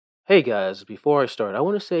Hey guys, before I start, I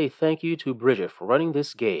want to say thank you to Bridget for running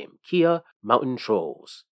this game, Kia Mountain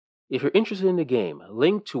Trolls. If you're interested in the game, a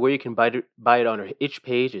link to where you can buy it on her itch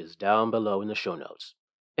page is down below in the show notes.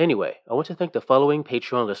 Anyway, I want to thank the following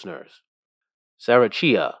Patreon listeners: Sarah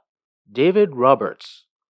Chia, David Roberts,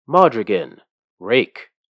 Modrigan,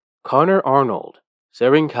 Rake, Connor Arnold,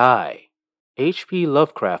 Seren Kai, HP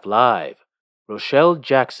Lovecraft Live, Rochelle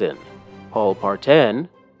Jackson, Paul Parten,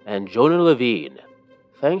 and Jonah Levine.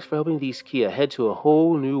 Thanks for helping these Kia head to a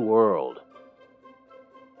whole new world.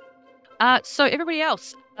 So everybody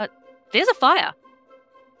else, there's a fire.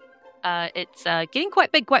 It's getting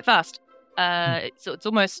quite big, quite fast. So it's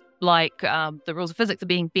almost like the rules of physics are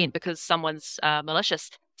being bent because someone's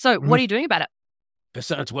malicious. So what are you doing about it?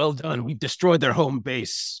 Besides, well done. We've destroyed their home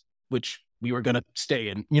base, which we were going to stay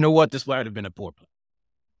in. You know what? This might have been a poor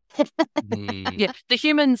plan. Yeah, the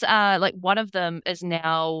humans, like one of them is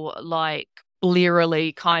now like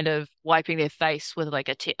blearily kind of wiping their face with like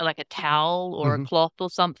a towel or a cloth or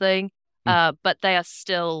something. But they are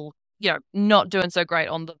still, not doing so great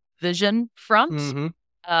on the vision front.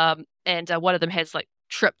 And one of them has like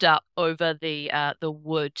tripped up over the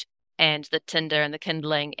wood and the tinder and the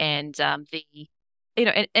kindling and and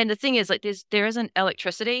the thing is like there isn't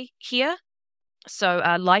electricity here,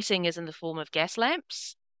 so lighting is in the form of gas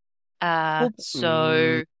lamps.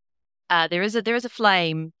 So there is a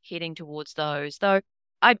flame heading towards those, though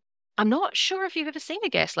I'm not sure if you've ever seen a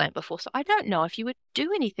gas lamp before, so I don't know if you would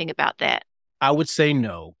do anything about that. I would say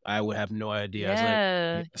no. I would have no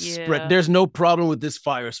idea. Yeah. There's no problem with this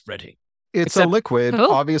fire spreading. It's a liquid.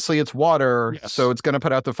 Oh. Obviously, it's water, Yes. so it's going to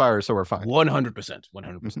put out the fire, so we're fine. 100%.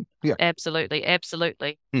 100%. Yeah. Absolutely.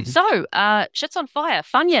 Mhm. So, shit's on fire.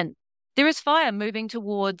 Funyun, there is fire moving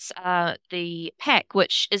towards the pack,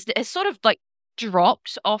 which is sort of like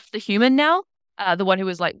dropped off the human now, the one who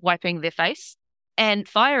was like wiping their face, and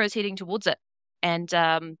fire is heading towards it, and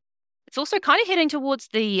it's also kind of heading towards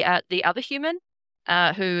the other human,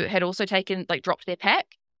 who had also dropped their pack,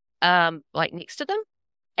 like next to them,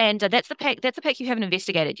 and that's the pack. That's the pack you haven't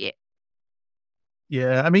investigated yet.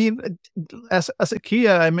 Yeah, I mean, as a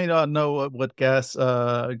Kia, I may not know what gas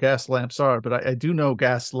lamps are, but I do know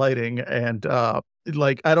gas lighting, and I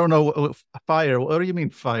don't know fire. What do you mean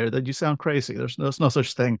fire? That you sound crazy. There's no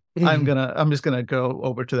such thing. I'm just gonna go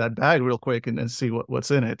over to that bag real quick and see what's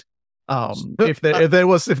in it. If there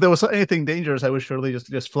was anything dangerous, I would surely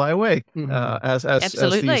just fly away. As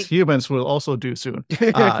these humans will also do soon.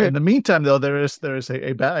 In the meantime, though, there is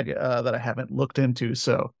a bag that I haven't looked into,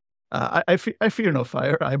 so. I fear no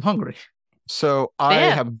fire. I'm hungry. So I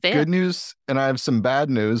have good news and I have some bad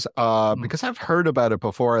news because I've heard about it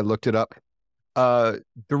before. I looked it up.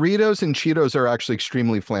 Doritos and Cheetos are actually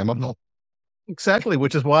extremely flammable. Exactly,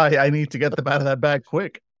 which is why I need to get them out of that bag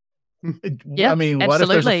quick. Yeah, I mean, absolutely. what if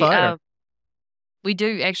there's a fire? We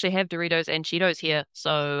do actually have Doritos and Cheetos here,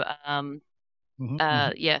 so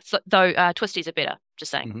yeah. So, though Twisties are better.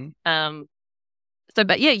 Just saying.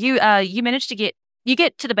 But yeah, you managed to get. You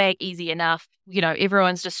get to the bag easy enough.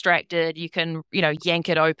 Everyone's distracted. You can, yank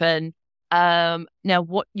it open. Now,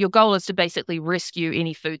 what your goal is to basically rescue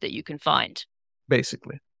any food that you can find.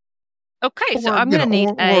 Basically. Okay, so I'm going to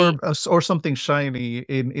need or something shiny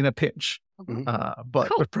in a pinch.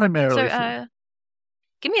 But primarily. So,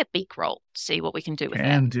 give me a beak roll. See what we can do with that.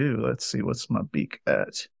 Can do. Let's see what's my beak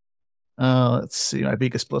at. Let's see. My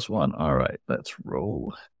beak is +1. All right, let's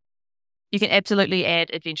roll. You can absolutely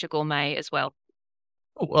add Adventure Gourmet as well.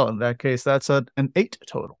 Well, in that case, that's an 8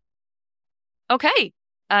 total. Okay.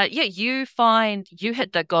 Yeah, you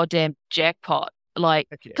hit the goddamn jackpot. Like,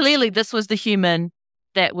 clearly this was the human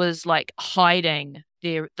that was, like, hiding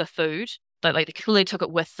the food. Like, they clearly took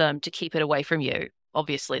it with them to keep it away from you.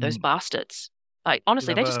 Obviously, those bastards. Like,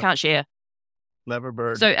 honestly, they just can't share. Clever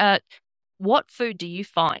bird. So, what food do you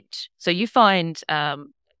find? So you find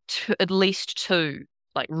at least 2,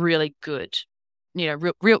 like, really good,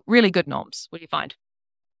 really good noms. What do you find?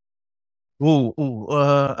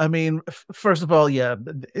 I mean, first of all, yeah,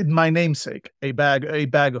 my namesake, a bag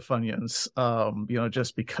of Funyuns,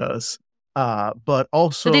 just because. But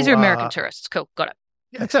also, so these are American tourists. Cool, got it.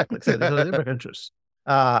 Yeah, exactly. They're American tourists.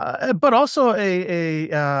 But also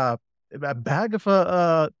a bag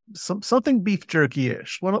of something beef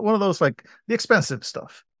jerky-ish. One of those, like the expensive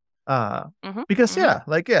stuff. Because look,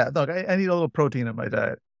 I need a little protein in my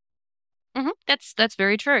diet. That's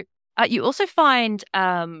very true. You also find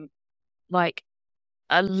like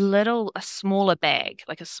a smaller bag,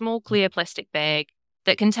 like a small clear plastic bag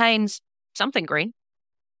that contains something green.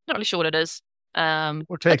 Not really sure what it is.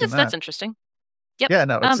 We're taking that. That's interesting. Yep. Yeah,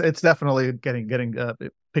 no, it's definitely getting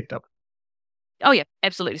picked up. Oh yeah,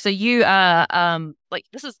 absolutely. So you are like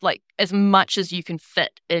this is like as much as you can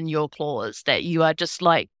fit in your claws that you are just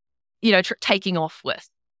like, taking off with.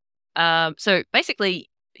 So basically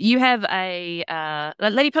you have a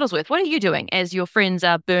Lady Puddlesworth, what are you doing as your friends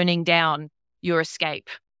are burning down your escape?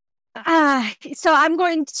 So I'm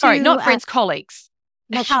going to Sorry, not friends, colleagues.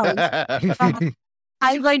 My colleagues.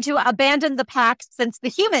 I'm going to abandon the pack since the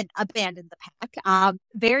human abandoned the pack.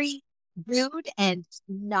 Very rude and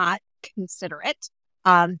not considerate.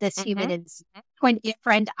 This human is going to be a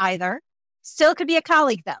friend either. Still could be a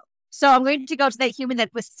colleague though. So I'm going to go to that human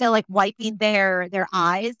that was still like wiping their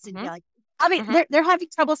eyes and be like, I mean, they're having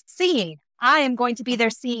trouble seeing. I am going to be their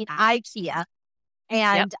seeing eye, Kia.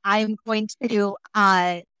 And I'm going to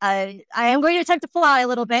I am going to attempt to fly a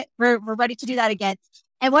little bit. We're ready to do that again.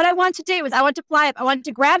 And what I want to do is I want to fly up. I want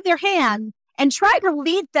to grab their hand and try to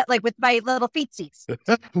lead that like with my little feetsies.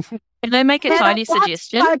 Can I make a tiny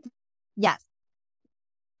suggestion? Yes.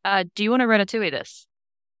 Do you want to Ratatouille this?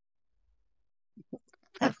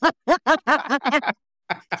 The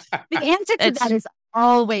answer to that is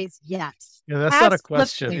always yes. Yeah, that's not a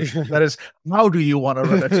question. That is, how do you want to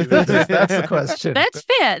Ratatouille this? That's the question.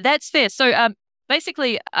 That's fair. So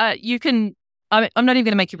basically, you can. I'm not even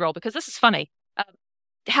going to make you roll because this is funny.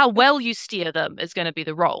 How well you steer them is going to be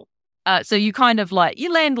the roll. So you kind of like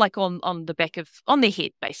you land like on the back of on their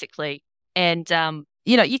head basically, and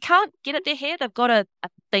you can't get at their hair. They've got a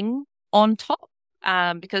thing on top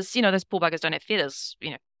because those poor buggers don't have feathers.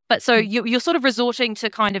 But so you're sort of resorting to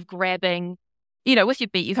kind of grabbing, with your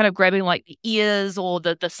beak, you're kind of grabbing like the ears or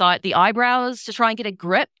the side, the eyebrows to try and get a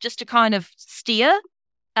grip, just to kind of steer.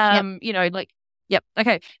 Yep.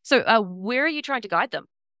 Okay. So where are you trying to guide them?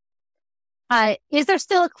 Is there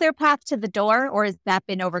still a clear path to the door, or has that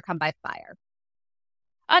been overcome by fire?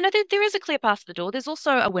 No, there is a clear path to the door. There's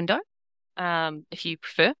also a window, if you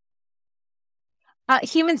prefer.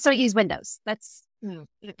 Humans don't use windows. That's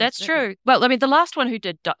true. Well, I mean, the last one who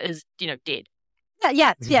did is, dead.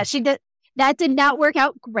 Yeah, she did. That did not work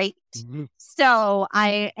out great. So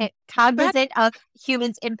I am cognizant of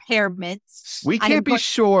humans' impairments. We can't be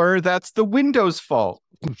sure that's the window's fault.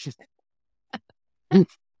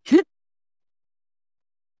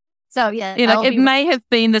 So yeah, it may have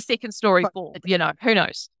been the second story fall. Who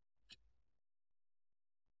knows?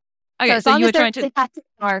 Okay, so you were trying to. That's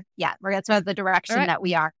the direction that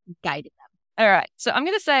we are guiding them. All right, so I'm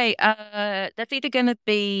going to say that's either going to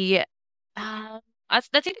be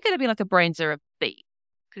like a brains or a beat,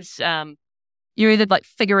 because you're either like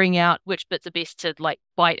figuring out which bits are best to like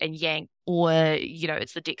bite and yank, or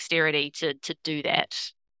it's the dexterity to do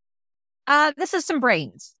that. This is some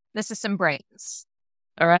brains.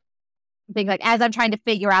 All right. I think like as I'm trying to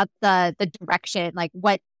figure out the direction, like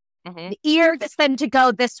what the ear gets them to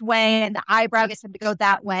go this way and the eyebrow gets them to go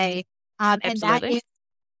that way. And that is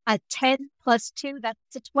a 10 plus 2, that's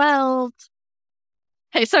a 12.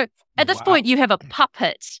 Hey, so at this point you have a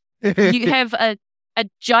puppet. You have a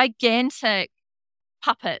gigantic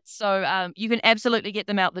puppet. So you can absolutely get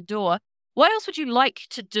them out the door. What else would you like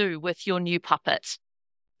to do with your new puppet?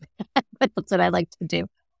 What else would I like to do?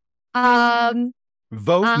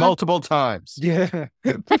 Vote multiple times. Yeah.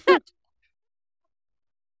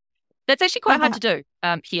 That's actually quite hard to do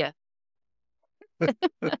here.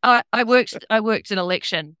 I worked in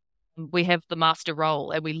election. We have the master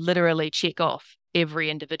roll and we literally check off every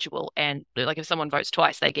individual, and like if someone votes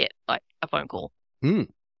twice, they get like a phone call.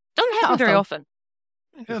 Doesn't happen very often.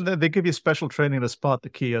 Yeah, they give you special training to spot the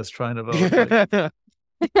Kias trying to vote.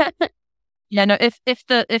 Yeah, no. If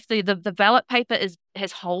the ballot paper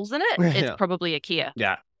has holes in it, it's probably a Kia.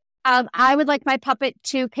 Yeah. I would like my puppet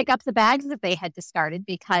to pick up the bags that they had discarded,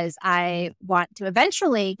 because I want to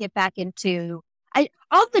eventually get back into.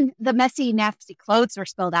 All the messy, nasty clothes were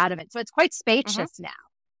spilled out of it, so it's quite spacious now.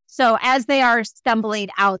 So as they are stumbling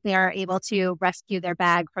out, they are able to rescue their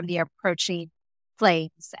bag from the approaching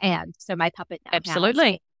flames, and so my puppet now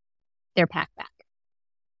has their pack back.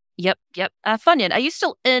 Yep. Funyun, are you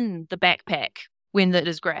still in the backpack when it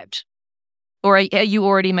is grabbed? Or are you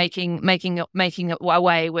already making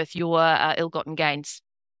away with your ill-gotten gains?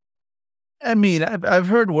 I mean, I've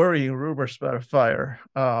heard worrying rumors about a fire.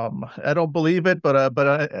 I don't believe it, but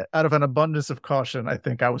out of an abundance of caution, I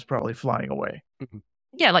think I was probably flying away.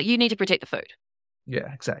 Yeah, like you need to protect the food.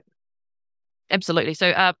 Yeah, exactly. Absolutely.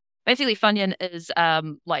 So basically, Funyun is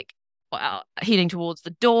heading towards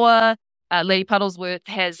the door. Lady Puddlesworth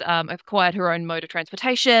has acquired her own mode of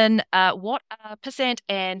transportation. What are Pissant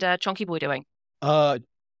and Chonky Boy doing?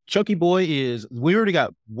 Chunky Boy we already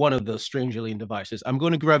got one of the strange alien devices. I'm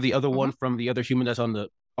going to grab the other one from the other human that's on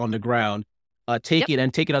the ground. take it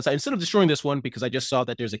and take it outside. Instead of destroying this one, because I just saw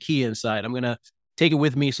that there's a key inside, I'm going to take it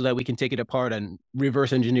with me so that we can take it apart and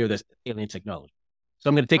reverse engineer this alien technology. So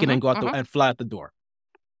I'm going to take it and go out and fly out the door.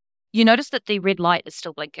 You notice that the red light is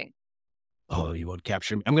still blinking. Oh, you won't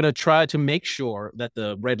capture me. I'm going to try to make sure that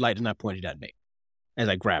the red light is not pointed at me as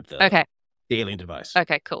I grab the alien device.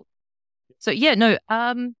 Okay, cool. So yeah, no,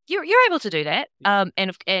 you're able to do that.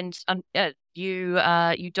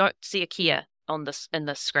 You don't see a Kia in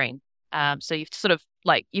this screen. So you've sort of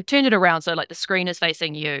like you've turned it around, so like the screen is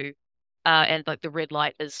facing you, and like the red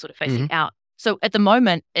light is sort of facing out. So at the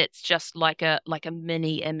moment, it's just like a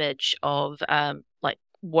mini image of like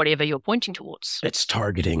whatever you're pointing towards. It's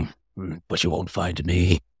targeting, but you won't find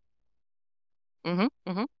me.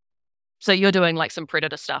 So you're doing like some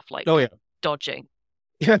Predator stuff, like dodging.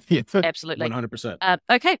 Yeah, absolutely, 100%.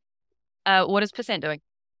 Okay, what is Percent doing?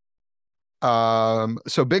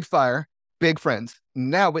 So big fire, big friends.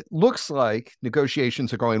 Now it looks like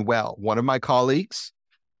negotiations are going well. One of my colleagues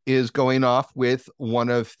is going off with one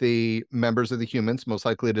of the members of the humans, most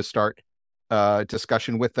likely to start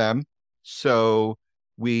discussion with them. So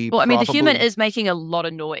the human is making a lot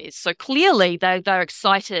of noise. So clearly they're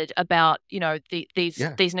excited about,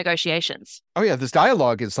 these negotiations. Oh yeah, this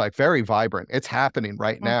dialogue is like very vibrant. It's happening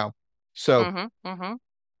right now. So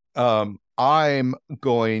I'm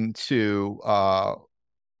going to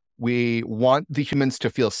we want the humans to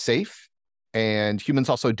feel safe, and humans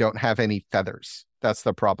also don't have any feathers. That's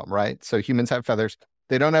the problem, right? So humans have feathers.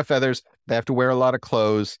 They don't have feathers. They have to wear a lot of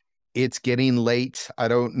clothes. It's getting late. I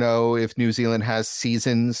don't know if New Zealand has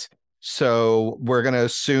seasons. So we're going to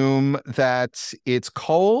assume that it's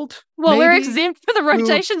cold. Well, we're exempt for the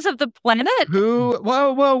rotations of the planet.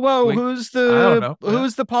 Whoa. Who's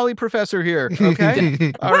the poly professor here?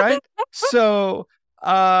 Okay. All right. So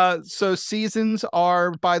seasons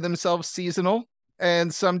are by themselves seasonal,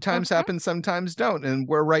 and sometimes happen, sometimes don't. And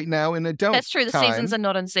we're right now in a don't. That's true. The seasons are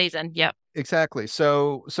not in season. Yep. Exactly.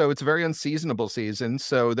 So it's a very unseasonable season.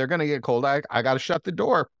 So they're going to get cold. I got to shut the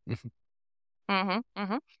door. So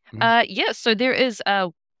there is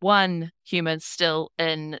one human still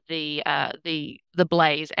in the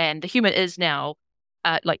blaze, and the human is now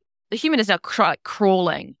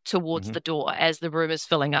crawling towards the door as the room is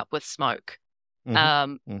filling up with smoke.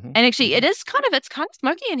 And actually it's kind of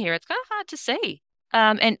smoky in here. It's kind of hard to see.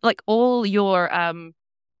 And like all your are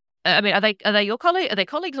they your colleagues? Are they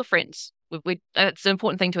colleagues or friends? It's an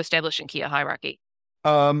important thing to establish in Kia hierarchy.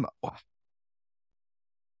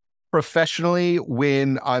 Professionally,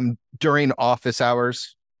 when I'm during office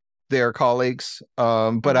hours, they're colleagues.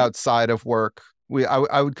 But outside of work,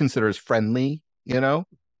 I would consider as friendly, But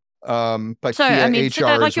so Kia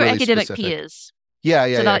they're like your really academic specific. peers. Yeah.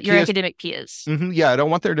 Your Kia's, academic peers. Yeah, I don't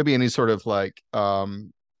want there to be any sort of like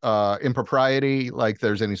impropriety, like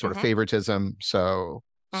there's any sort of favoritism. So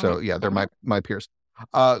they're my peers.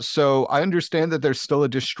 So I understand that there's still a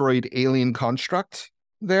destroyed alien construct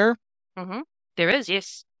there. There is,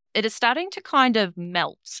 yes. It is starting to kind of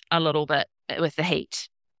melt a little bit with the heat.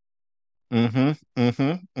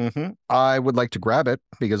 I would like to grab it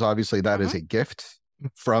because obviously that is a gift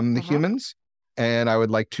from the humans, and I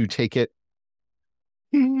would like to take it.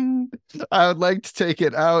 I would like to take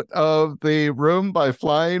it out of the room by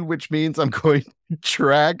flying, which means I'm going to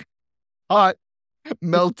drag hot,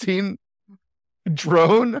 melting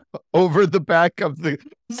drone over the back of the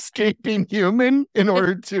escaping human in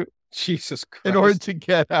order to Jesus Christ. In order to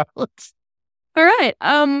get out. All right.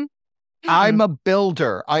 I'm a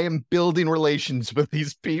builder. I am building relations with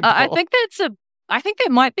these people. I think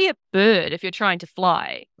that might be a bird if you're trying to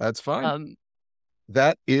fly. That's fine.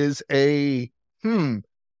 That is a For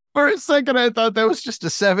a second, I thought that was just a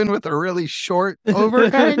 7 with a really short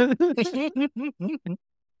overhang.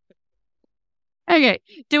 Okay.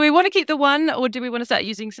 Do we want to keep the 1, or do we want to start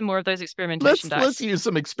using some more of those experimentation dice? Let's use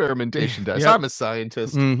some experimentation dice. I'm a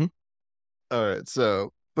scientist. All right.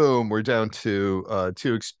 So, boom, we're down to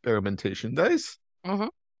 2 experimentation dice.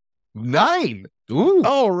 9. Ooh.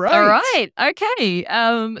 All right. All right. Okay.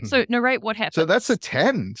 So narrate what happened. So that's a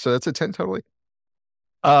 10. Totally.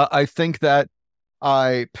 I think that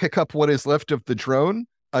I pick up what is left of the drone.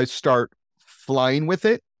 I start flying with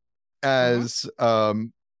it as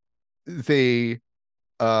did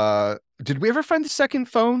we ever find the second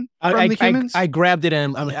phone from the humans? I grabbed it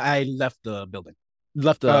and I left the building.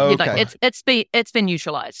 Okay. It's been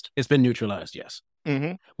neutralized. It's been neutralized, yes.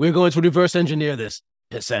 We're going to reverse engineer this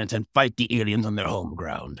descent and fight the aliens on their home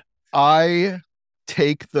ground. I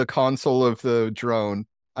take the console of the drone.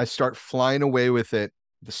 I start flying away with it.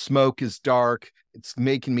 The smoke is dark. It's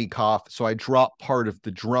making me cough. So I drop part of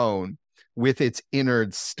the drone with its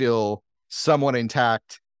innards still somewhat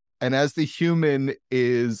intact And as the human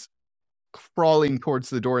is crawling towards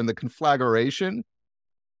the door in the conflagration,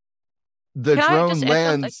 the Can I drone just add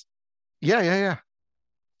something? lands. Yeah.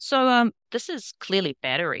 So this is clearly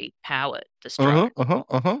battery powered, this drone.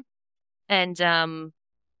 And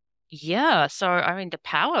yeah, so I mean the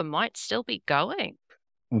power might still be going.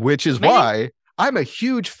 Which is Maybe. why I'm a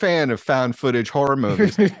huge fan of found footage horror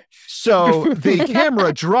movies. So the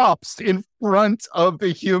camera drops in front of the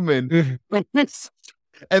human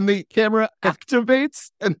and the camera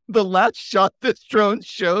activates, and the last shot this drone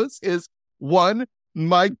shows is one,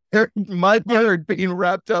 my bird being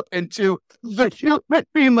wrapped up, and two, the human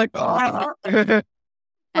being like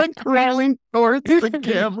crawling towards the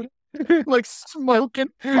camera, like smoke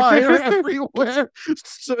and fire everywhere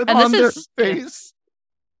on their face.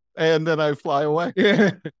 And then I fly away.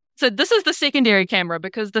 So this is the secondary camera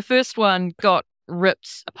because the first one got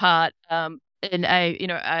ripped apart in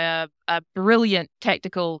a brilliant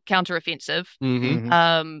tactical counteroffensive.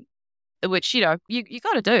 Which you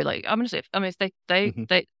got to do. Like I'm gonna say, I mean, they.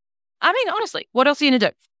 I mean, honestly, what else are you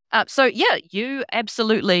gonna do? So yeah, you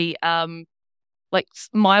absolutely like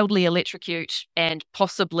mildly electrocute and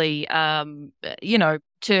possibly turn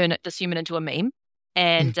this human into a meme,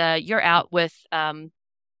 and you're out with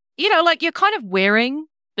like you're kind of wearing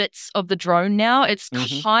bits of the drone now. It's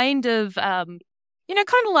kind of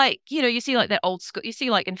kind of like, you see like that old school, you see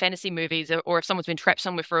like in fantasy movies or if someone's been trapped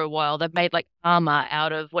somewhere for a while, they've made like armor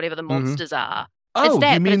out of whatever the monsters are. Oh, it's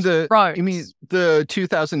that, you mean you mean the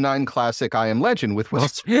 2009 classic I Am Legend with Will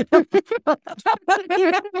Smith?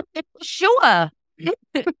 Sure.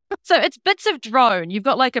 So it's bits of drone. You've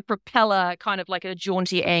got like a propeller, kind of like a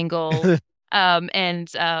jaunty angle.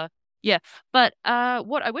 Yeah. But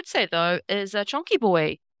what I would say though is Chonky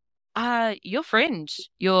Boy, your friend,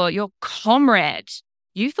 your comrade,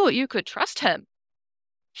 you thought you could trust him.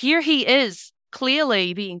 Here he is,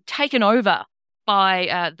 clearly being taken over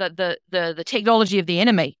by the technology of the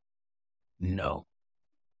enemy. No.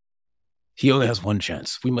 He only has one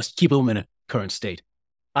chance. We must keep him in a current state.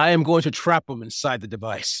 I am going to trap him inside the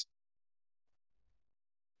device.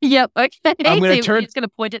 Yep. Okay. I'm going to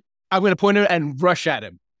point it. I'm going to point it and rush at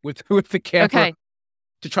him with the camera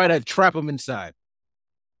to try to trap him inside.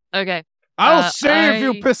 Okay. I'll save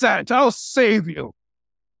you, Pissant. I'll save you.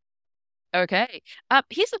 Okay.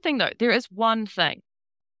 Here's the thing, though. There is one thing.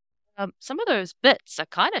 Some of those bits are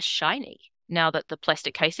kind of shiny now that the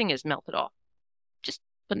plastic casing is melted off. Just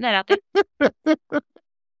putting that out there.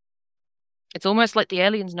 It's almost like the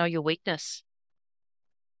aliens know your weakness.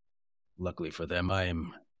 Luckily for them,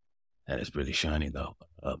 that is pretty shiny, though.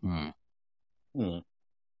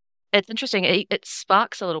 It's interesting. It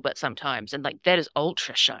sparks a little bit sometimes, and like that is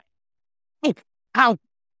ultra shiny. Ow.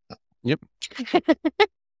 Yep.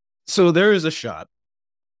 So there is a shot.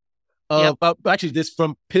 Actually, this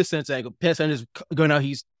from Pissant's angle. Pissant is going out.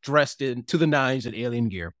 He's dressed in to the nines in alien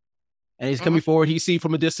gear, and he's coming forward. He sees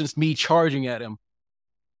from a distance me charging at him.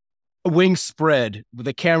 A wing spread with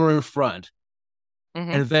the camera in front,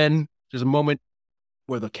 and then there's a moment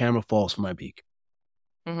where the camera falls from my beak,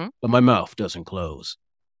 but my mouth doesn't close,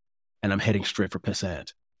 and I'm heading straight for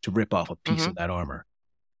Pissant to rip off a piece of that armor.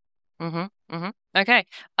 Okay.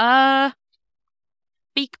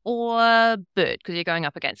 Beak or bird? Because you're going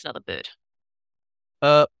up against another bird.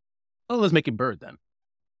 Well, let's make it bird then,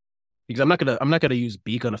 because I'm not gonna use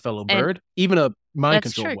beak on a fellow bird, even a mind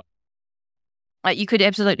control one. You could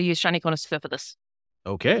absolutely use Shiny Connoisseur for this.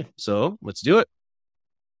 Okay, so let's do it.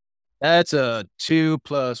 That's a 2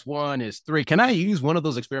 + 1 is 3. Can I use one of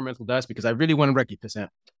those experimental dice because I really want to wreck you, Pissant?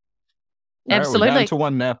 Absolutely. Right, we're down to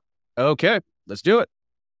 1 now. Okay, let's do it.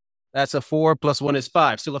 That's a 4 + 1 is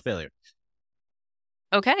 5. Still a failure.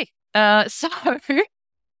 Okay. So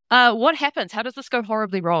what happens? How does this go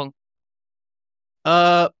horribly wrong?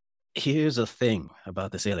 Here's the thing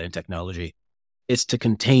about this alien technology. It's to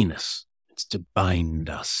contain us. It's to bind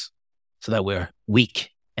us so that we're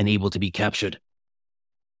weak and able to be captured.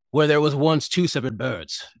 Where there was once 2 separate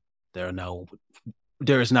birds, there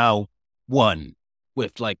is now one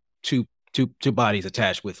with like two bodies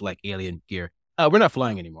attached with like alien gear. We're not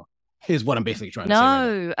flying anymore. Is what I'm basically trying to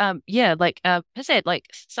say. No, yeah, like Pissant, like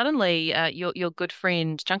suddenly your good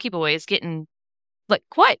friend Chunky Boy is getting like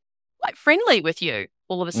quite friendly with you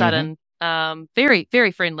all of a sudden. Very,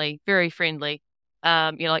 very friendly, very friendly.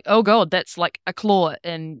 You're like, oh god, that's like a claw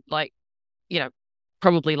and like,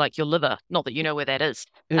 probably like your liver. Not that you know where that is.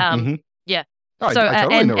 Yeah. Oh, so, I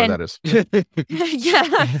totally know where that is.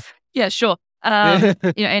 Yeah, sure.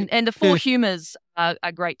 And the 4 humors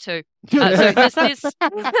are great too. So there's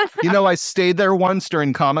I stayed there once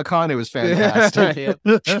during Comic-Con. It was fantastic.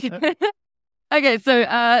 Okay,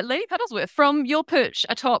 so Lady Puddlesworth, from your perch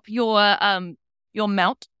atop your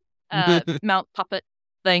mount puppet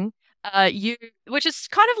thing, which is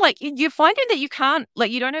kind of like you're finding that you can't, like,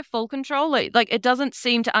 you don't have full control, like it doesn't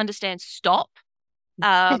seem to understand stop,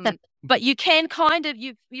 but you can kind of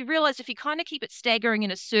you realize if you kind of keep it staggering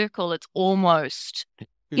in a circle, it's almost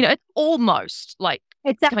it's almost like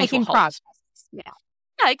It's that coming to a making halt. progress. Yeah.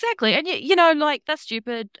 Yeah, exactly, and like that's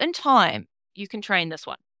stupid. In time, you can train this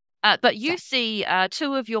one. But you see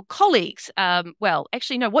two of your colleagues. Well,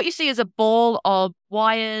 actually, no. What you see is a ball of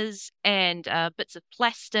wires and bits of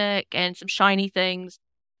plastic and some shiny things.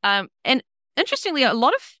 And interestingly, a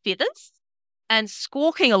lot of feathers and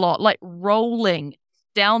squawking a lot, like rolling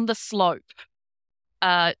down the slope.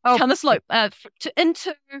 Down the slope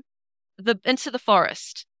into the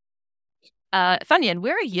forest. Funyun,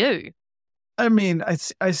 where are you? I mean, I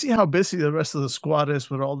see how busy the rest of the squad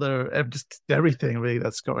is with all their just everything really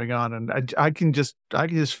that's going on, and I can just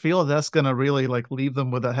feel that's gonna really like leave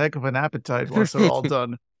them with a heck of an appetite once they're all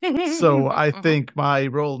done. So I think my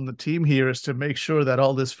role in the team here is to make sure that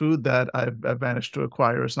all this food that I've managed to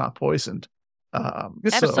acquire is not poisoned.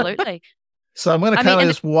 Absolutely. So I'm gonna kind of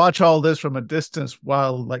just watch all this from a distance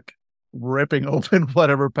while like ripping open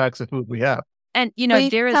whatever packs of food we have. And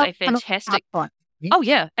there is a fantastic. Oh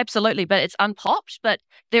yeah, absolutely. But it's unpopped. But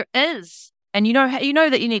there is, and you know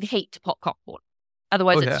that you need heat to pop cockport.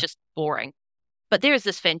 Otherwise, it's just boring. But there is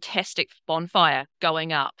this fantastic bonfire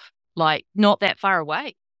going up, like not that far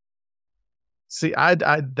away. See, I'd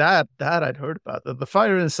heard about the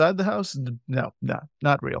fire inside the house. No,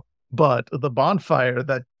 not real. But the bonfire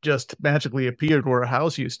that just magically appeared where a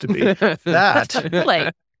house used to be,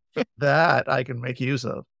 that I can make use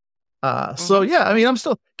of. So yeah, I mean, I'm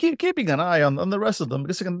still keeping an eye on the rest of them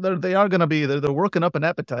because they are going to be they're working up an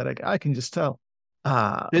appetite. I can just tell.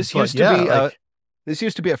 This used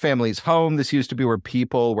to be a family's home. This used to be where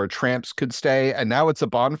tramps could stay, and now it's a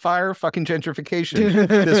bonfire. Fucking gentrification.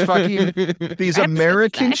 These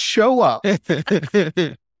Americans show up.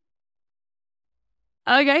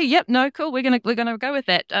 Okay. Yep. No. Cool. We're gonna go with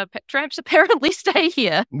that. Tramps apparently stay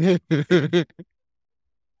here.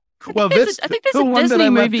 Well, I think there's a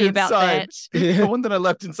Disney movie about that. The one that I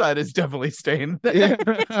left inside is definitely staying there.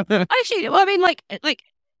 Actually, well, I mean, like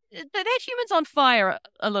that human's on fire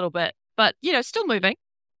a little bit, but still moving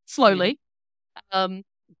slowly. And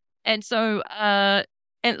so, and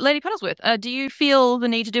Lady Puddlesworth, do you feel the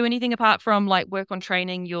need to do anything apart from like work on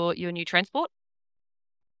training your new transport?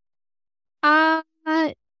 Yeah,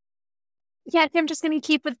 I'm just going to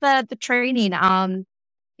keep with the training.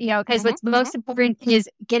 Because what's most important is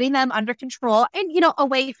getting them under control and,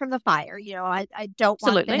 away from the fire. I don't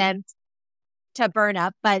want them to burn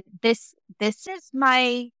up, but this is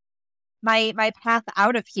my path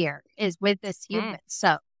out of here is with this human.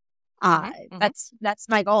 So, that's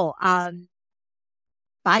my goal.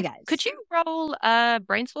 Bye guys. Could you roll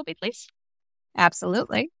brains for me, please?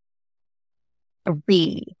 Absolutely.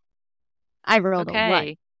 3. I rolled a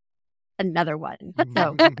 1. Another one.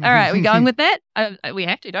 So. All right, we going with that? We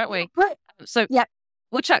have to, don't we? So yeah,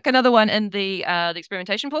 we'll chuck another one in the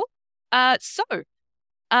experimentation pool. So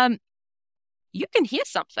you can hear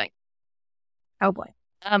something. Oh boy.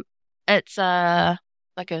 It's like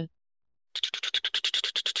a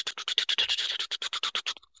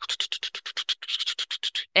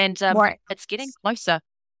and it's getting closer.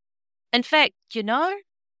 In fact,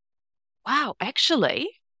 wow, actually,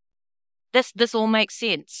 this all makes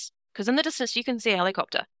sense. Because in the distance, you can see a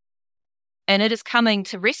helicopter. And it is coming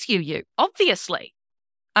to rescue you, obviously.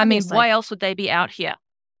 I mean, why else would they be out here?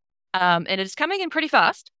 And it is coming in pretty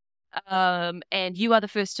fast. And you are the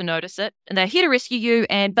first to notice it. And they're here to rescue you.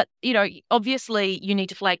 But obviously, you need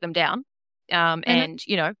to flag them down. And,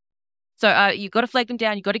 so you've got to flag them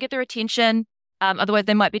down. You've got to get their attention. Otherwise,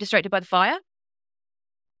 they might be distracted by the fire.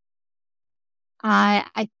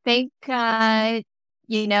 I think,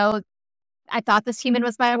 I thought this human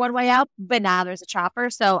was my one way out, but now there's a chopper,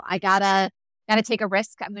 so I gotta take a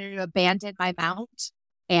risk. I'm going to abandon my mount,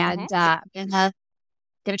 and I'm gonna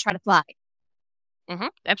try to fly.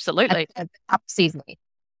 Absolutely, up seasonally.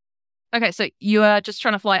 Okay, so you are just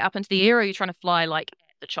trying to fly up into the air, or are you trying to fly like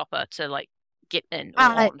the chopper to like get in or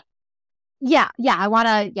on? Yeah, I want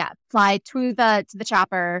to fly to the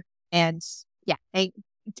chopper, and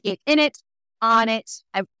get in it, on it.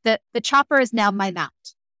 The chopper is now my mount.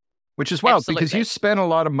 Which is wild because you spent a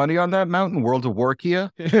lot of money on that mount in World of Warkia,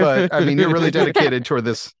 but I mean, you're really dedicated toward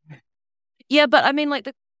this. Yeah, but I mean, like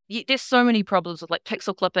there's so many problems with like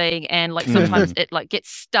pixel clipping and like sometimes it like gets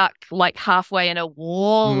stuck like halfway in a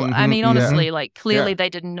wall. I mean, honestly, like clearly they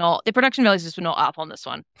did not, the production values just were not up on this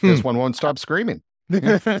one. This one won't stop screaming.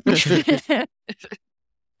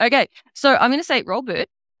 Okay, so I'm going to say roll bird.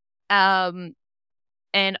 And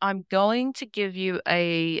I'm going to give you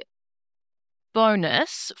a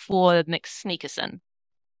bonus for McSneakerson.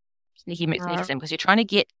 Sneaky McSneakerson, because you're trying to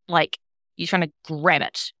get, like, you're trying to grab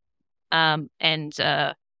it. And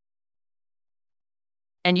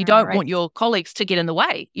you don't want your colleagues to get in the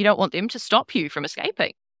way. You don't want them to stop you from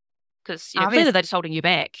escaping, because clearly they're just holding you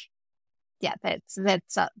back. Yeah, that's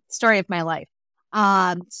a story of my life.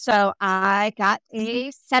 So I got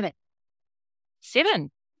a 7.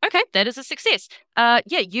 7. Okay, that is a success.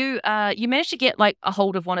 You managed to get like a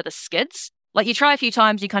hold of one of the skids. Like, you try a few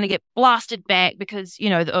times, you kind of get blasted back because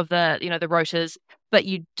of the rotors, but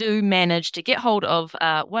you do manage to get hold of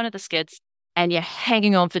one of the skids, and you're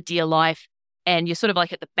hanging on for dear life, and you're sort of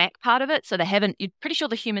like at the back part of it, so you're pretty sure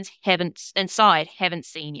the humans haven't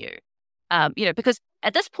seen you. Because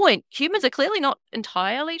at this point, humans are clearly not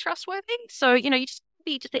entirely trustworthy. So, you just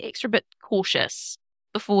be just an extra bit cautious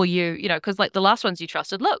before because like the last ones you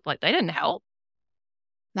trusted, look, like they didn't help.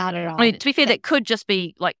 Not at all. I mean, to be fair, that could just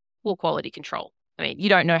be like poor quality control. I mean, you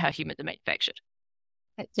don't know how humans are manufactured.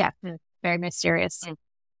 Yeah, very mysterious.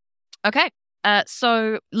 Okay.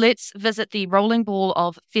 So let's visit the rolling ball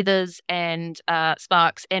of feathers and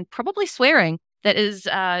sparks and probably swearing that is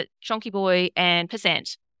Chonky Boy and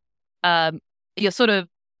Pissant. You're sort of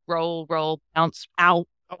roll, bounce, ow,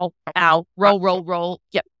 roll.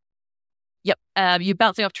 Yep. You're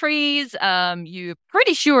bouncing off trees. You're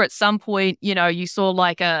pretty sure at some point, you saw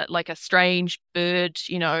like a strange bird,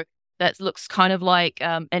 that looks kind of like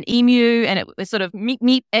an emu, and it was sort of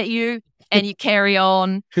meep at you, and you carry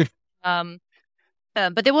on.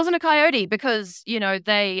 But there wasn't a coyote because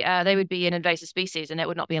they would be an invasive species and that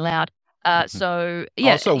would not be allowed. So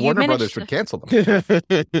yeah. Also, Warner Brothers would cancel them.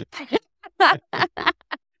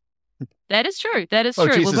 That is true. Oh,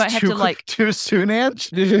 true. Jesus, We might have to too soon,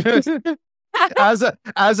 Ange. As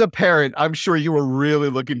a parent, I'm sure you were really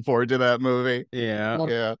looking forward to that movie.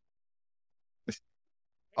 Yeah.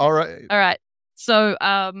 All right. So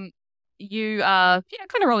you are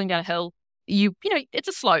kind of rolling down a hill. It's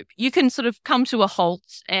a slope. You can sort of come to a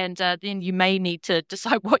halt, and then you may need to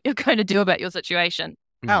decide what you're going to do about your situation.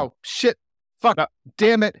 Ow, shit, fuck,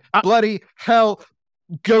 damn it, bloody hell,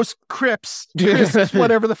 ghost crips,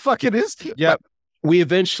 whatever the fuck it is. Yeah, we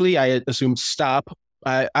eventually, I assume, stop.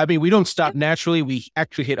 I mean, we don't stop naturally. We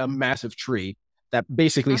actually hit a massive tree that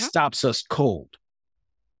basically stops us cold.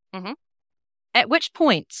 Mm-hmm. At which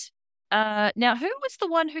point, now, who was the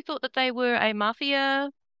one who thought that they were a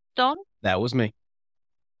mafia don? That was me.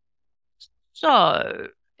 So,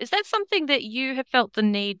 is that something that you have felt the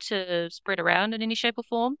need to spread around in any shape or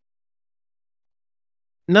form?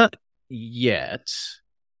 Not yet.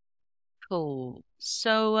 Cool.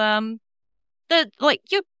 So,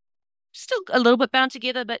 you're still a little bit bound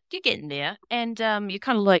together, but you're getting there, and you're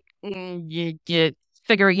kind of like you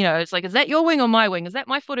figuring, it's like, is that your wing or my wing? Is that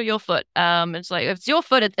my foot or your foot? It's like, if it's your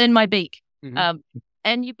foot, it's in my beak.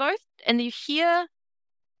 And you hear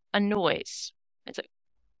a noise. It's like,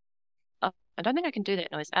 I don't think I can do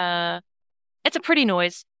that noise. It's a pretty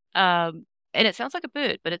noise. And it sounds like a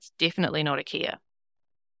bird, but it's definitely not a Kia.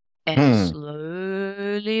 And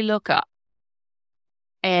slowly look up.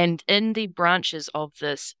 And in the branches of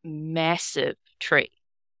this massive tree,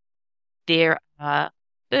 there are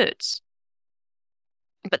birds.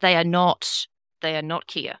 But they are not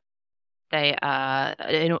Kia. They are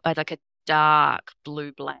like a dark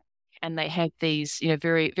blue-black. And they have these,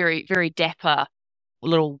 very, very, very dapper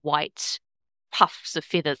little white puffs of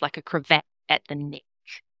feathers, like a cravat at the neck.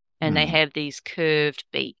 And they have these curved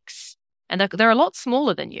beaks. And they're a lot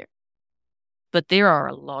smaller than you. But there are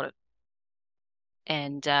a lot of them.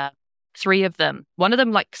 And 3 of them, one of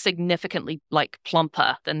them like significantly like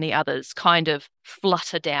plumper than the others, kind of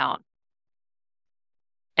flutter down.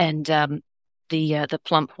 And the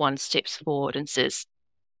plump one steps forward and says,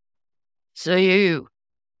 "So you,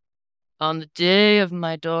 on the day of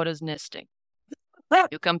my daughter's nesting,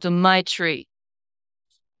 you come to my tree.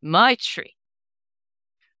 My tree.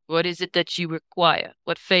 What is it that you require?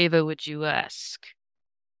 What favor would you ask?"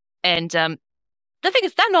 And the thing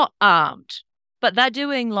is, they're not armed, but they're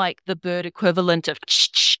doing like the bird equivalent of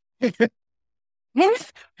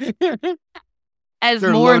as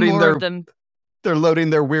They're more and more of them. They're loading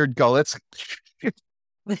their weird gullets.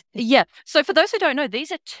 Yeah. So for those who don't know,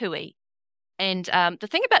 these are tui. And the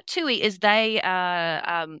thing about tui is they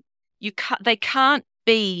can't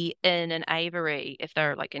be in an aviary if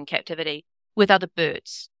they're like in captivity with other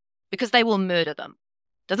birds because they will murder them.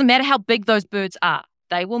 Doesn't matter how big those birds are,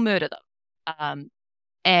 they will murder them.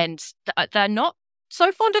 And they're not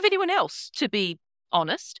so fond of anyone else, to be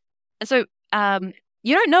honest. And so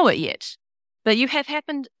you don't know it yet, But you have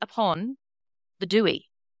happened upon the Dewey,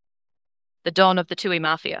 the Don of the Tui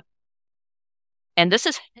Mafia. And this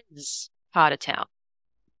is his part of town.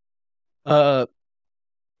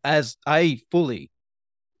 As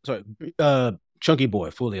Chunky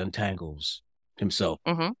Boy fully untangles himself.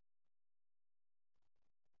 Mm-hmm.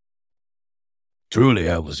 Truly,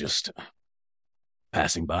 I was just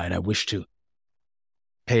passing by, and I wish to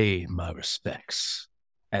pay my respects,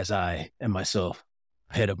 as I am myself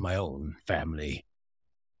head of my own family,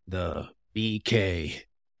 the BKFL,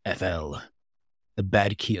 the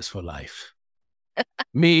Bad Kias for Life.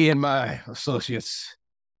 Me and my associates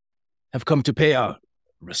have come to pay our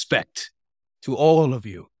respect to all of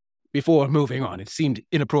you. Before moving on, it seemed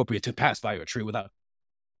inappropriate to pass by your tree without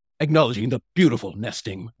acknowledging the beautiful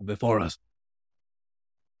nesting before us.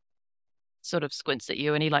 Sort of squints at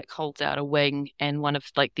you, and he like holds out a wing, and one of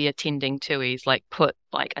like the attending Tuis like put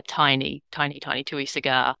like a tiny Tui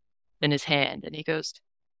cigar in his hand, and he goes,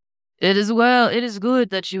 "It is good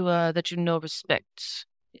that you know respect.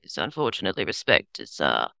 It's unfortunately respect is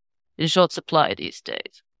in short supply these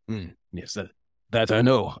days." Yes, that I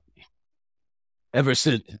know. Ever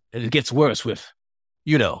since it gets worse with,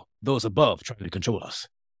 those above trying to control us.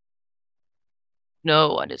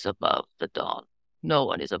 No one is above the Dawn. No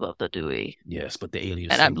one is above the Dewey. Yes, but the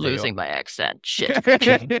aliens. And I'm losing my accent. Shit.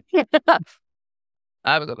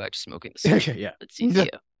 I will go back to smoking the cigarette. Yeah. It's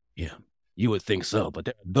easier. Yeah, you would think so, but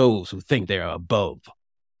there are those who think they are above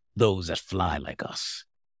those that fly like us.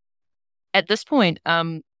 At this point,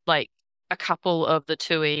 like a couple of the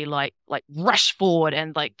Tui like rush forward,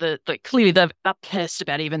 and like the clearly they're pissed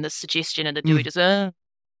about even the suggestion, and the Dewey just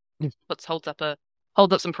holds up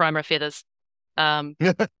some primer feathers. Yeah.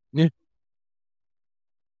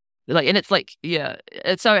 Like, and it's like, yeah.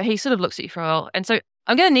 And so he sort of looks at you for a while, and so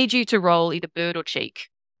I'm gonna need you to roll either bird or cheek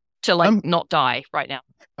to like not die right now.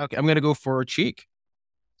 Okay, I'm gonna go for cheek.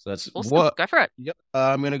 So that's awesome. what. Go for it. Yep.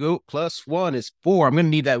 I'm gonna go +1 is 4. I'm gonna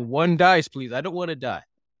need that one dice, please. I don't want to die.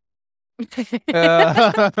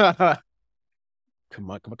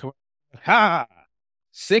 Come on. Ha!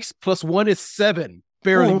 6 + 1 is 7.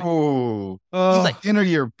 Barely. Oh, like, enter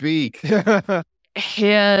your beak.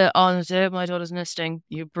 Here on the day of my daughter's nesting,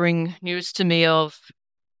 you bring news to me of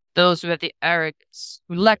those who have the arrogance,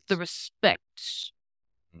 who lack the respect.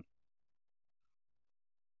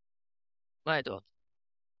 My daughter,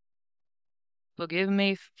 forgive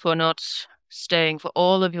me for not staying for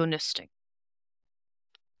all of your nesting.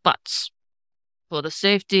 But for the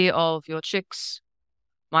safety of your chicks,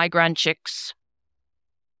 my grand chicks,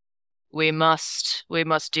 we must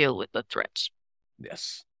deal with the threat.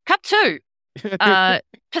 Yes. Cut 2.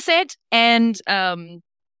 Passed and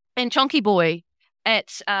Chunky Boy at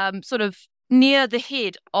sort of near the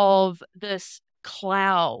head of this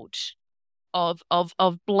cloud of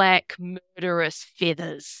black murderous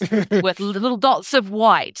feathers with little dots of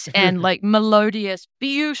white and like melodious,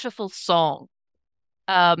 beautiful song.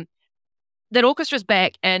 That orchestra's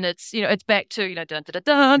back, and it's back to dun dun dun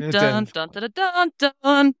dun dun dun dun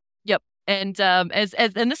dun. Yep. And as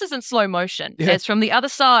this is in slow motion, as from the other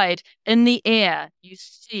side in the air, you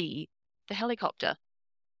see the helicopter.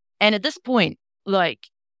 And at this point, like,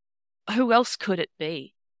 who else could it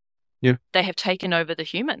be? Yeah. They have taken over the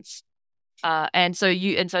humans. And so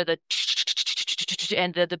the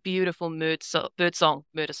beautiful murder song, bird song,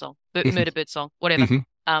 whatever.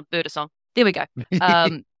 Bird song. There we go.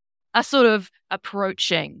 Are sort of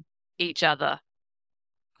approaching each other.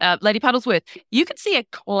 Lady Puddlesworth, you can see a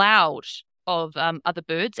cloud of other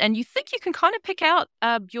birds, and you think you can kind of pick out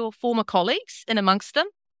your former colleagues in amongst them.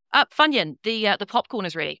 Funyun, the popcorn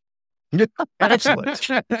is ready. Excellent.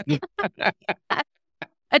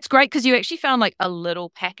 It's great because you actually found like a little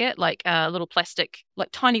packet, like a little plastic, like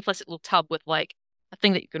tiny plastic little tub with like a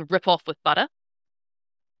thing that you can rip off with butter.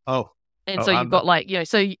 Oh. And so you've got like, you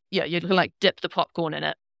can like dip the popcorn in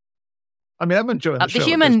it. I mean, I'm enjoying the show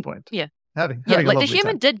human, at this point. Yeah. Having like a the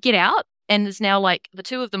human time. did get out, and is now like the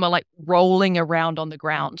two of them are like rolling around on the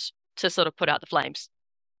ground to sort of put out the flames.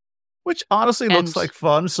 Which honestly looks like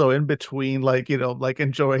fun. So in between, like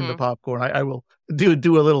enjoying the popcorn, I will do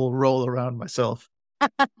a little roll around myself.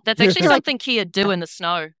 That's actually something Kia do in the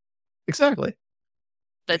snow. Exactly.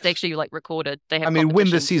 That's actually like recorded. They have. I mean, when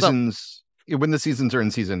the seasons are in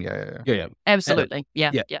season, yeah, absolutely,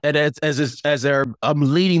 yeah. And as I'm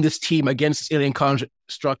leading this team against this alien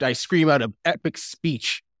construct, I scream out an epic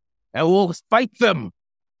speech, and we'll fight them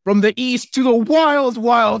from the east to the wild,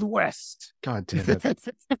 wild west. God damn it!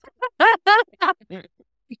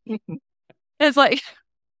 It's like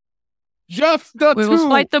just we will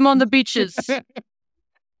fight them on the beaches.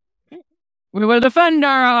 We will defend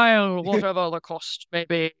our isle, whatever the cost may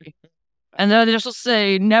be. And then they just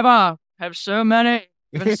say, never have so many,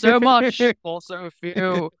 even so much, for so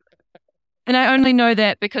few. And I only know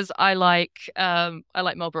that because I like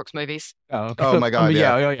Mel Brooks movies. Oh my God,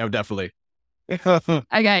 yeah, definitely.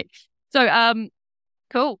 Okay, so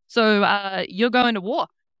cool. So you're going to war.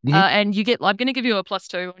 Mhm. And I'm going to give you a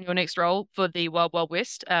 +2 on your next roll for the Wild Wild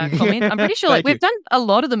West comment. I'm pretty sure Thank we've you. done a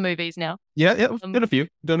lot of the movies now. Yeah, done a few.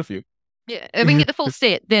 Yeah, if we can get the full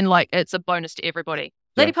set, then it's a bonus to everybody.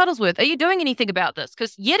 Yeah. Lady Puddlesworth, are you doing anything about this?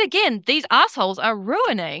 Because yet again, these assholes are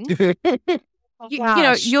ruining.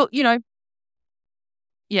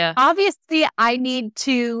 Yeah. Obviously, I need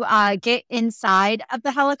to get inside of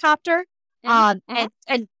the helicopter and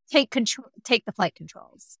take the flight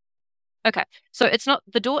controls. Okay, so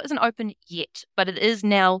the door isn't open yet, but it is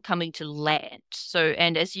now coming to land. So,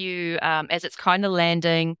 and as it's kind of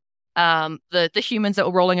landing, the humans that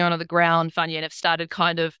were rolling around on the ground, Funyun, have started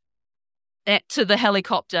kind of to the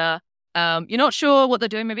helicopter. You're not sure what they're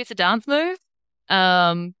doing. Maybe it's a dance move.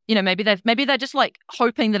 Maybe they're just like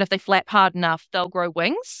hoping that if they flap hard enough, they'll grow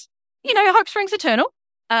wings. Hope springs eternal.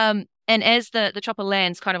 And as the chopper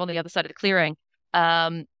lands kind of on the other side of the clearing,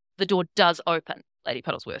 the door does open, Lady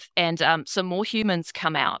Puddlesworth, and some more humans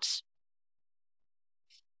come out.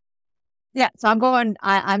 Yeah, so I'm going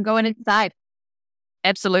inside.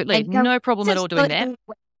 Absolutely, no problem at all doing that.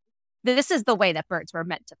 This is the way that birds were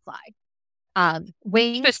meant to fly.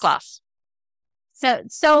 Wings, First class.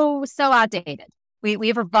 So outdated.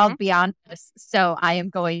 We've evolved beyond this. So I am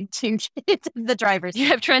going to get the driver's seat. You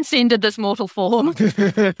have transcended this mortal form.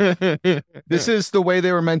 This is the way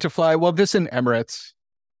they were meant to fly. Well, this in Emirates.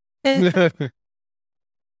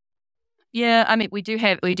 Yeah, I mean, we do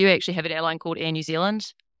actually have an airline called Air New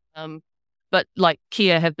Zealand, but like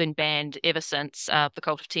Kia have been banned ever since the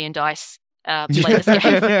Cult of Tea and Dice played this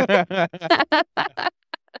game.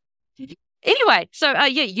 Anyway, so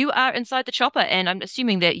you are inside the chopper, and I'm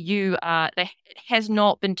assuming that it has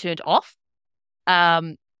not been turned off.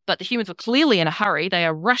 But the humans were clearly in a hurry. They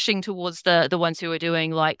are rushing towards the ones who are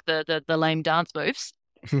doing like the lame dance moves.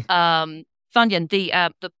 Funyun,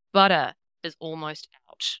 the butter is almost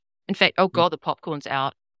out. In fact, oh god, the popcorn's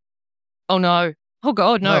out. Oh no. Oh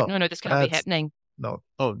god, no, this can't be happening. No.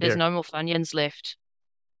 Oh, there's dear. no more Funyuns left.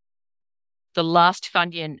 The last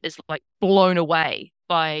Funyun is like blown away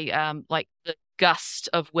by like the gust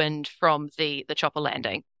of wind from the chopper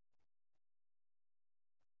landing.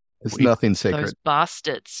 It's nothing sacred. Those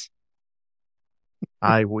bastards.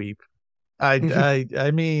 I weep. I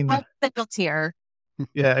mean, the tear.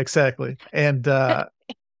 Yeah, exactly. And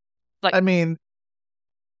I mean,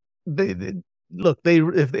 they look.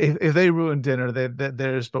 If they ruin dinner,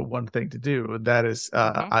 there's but one thing to do, and that is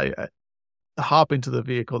I hop into the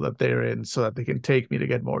vehicle that they're in so that they can take me to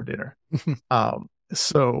get more dinner.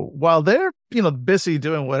 So while they're busy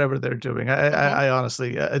doing whatever they're doing, I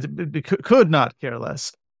honestly could not care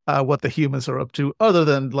less what the humans are up to, other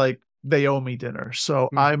than like they owe me dinner. So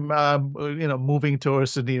I'm moving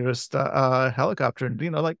towards the nearest helicopter, and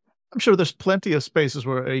I'm sure there's plenty of spaces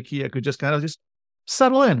where IKEA could just kind of just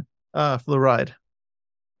settle in for the ride.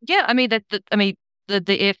 Yeah, I mean the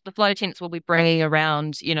flight attendants will be bringing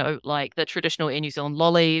around like the traditional Air New Zealand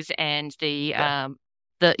lollies and the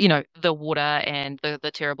water and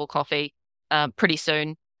the terrible coffee pretty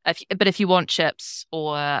soon. But if you want chips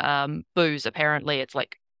or booze, apparently it's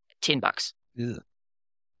like $10. Yeah.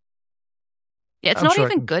 Yeah, it's not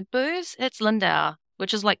even good booze. It's Lindauer,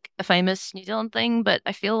 which is like a famous New Zealand thing. But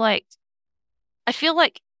I feel like if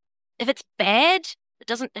it's bad, it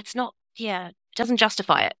doesn't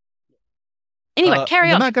justify it. Anyway,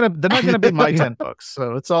 carry on. They're not gonna be my $10,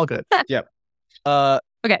 so it's all good. Yep.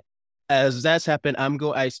 Okay. As that's happened,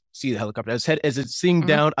 I see the helicopter. As it's seeing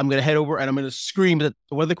down, I'm gonna head over and I'm gonna scream at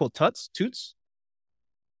what are they called? Toots?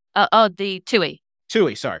 The Tui.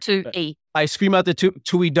 Tui, sorry. Tui. I scream out the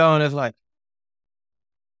Tui down as like,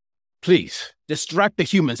 please distract the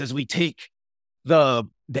humans as we take the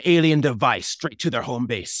alien device straight to their home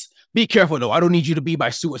base. Be careful though. I don't need you to be my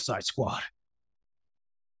Suicide Squad.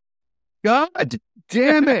 God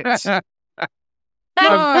damn it.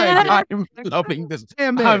 I'm loving this.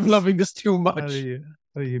 Damn it. I'm loving this too How much. do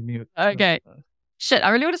you mute? Okay. Shit,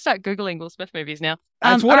 I really want to start Googling Will Smith movies now.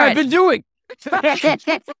 That's what I've been doing.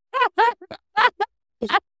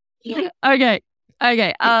 Okay.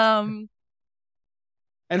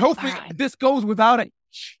 And hopefully this goes without it.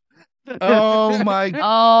 Oh my.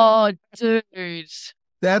 Oh, dude.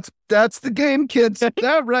 That's the game, kids.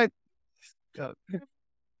 Yeah, right.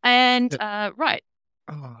 And right.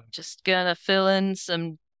 Just gonna fill in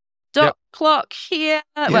some dot clock here.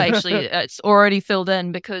 Well, actually, it's already filled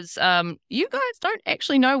in because you guys don't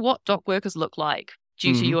actually know what dock workers look like.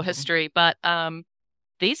 due to your history, but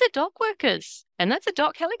these are dock workers, and that's a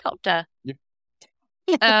dock helicopter.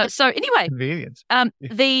 So anyway, Convenience.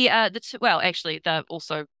 Actually,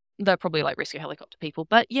 they're probably like rescue helicopter people,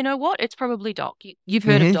 but you know what? It's probably Doc. You've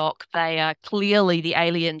heard of Doc. They are clearly the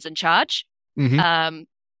aliens in charge. And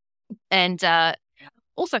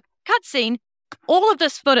also, cutscene, all of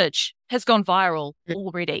this footage has gone viral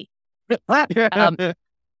already.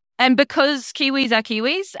 And because Kiwis are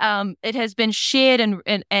Kiwis, it has been shared and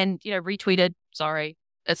retweeted. Sorry.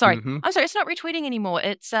 I'm sorry. It's not retweeting anymore.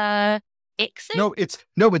 It's Xing?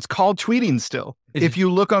 No, it's called tweeting still. If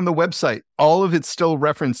you look on the website, all of it's still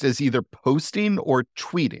referenced as either posting or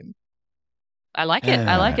tweeting. I like it.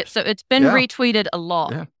 I like it. So it's been retweeted a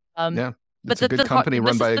lot. Yeah. It's a good company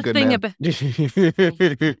run by a good man. This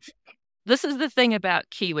is the thing about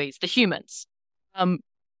Kiwis, the humans.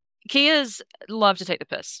 Kias love to take the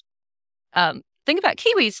piss. Thing about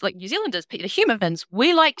Kiwis, like New Zealanders, the humans,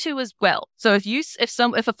 we like to as well. So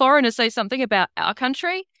if a foreigner says something about our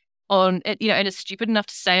country on it, and is stupid enough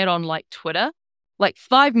to say it on like Twitter, like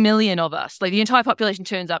 5 million of us, like the entire population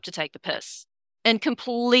turns up to take the piss in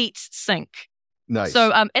complete sync. Nice.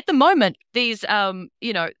 So at the moment, these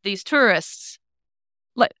tourists,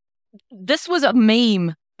 like this was a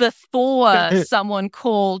meme before someone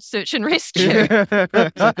called search and rescue.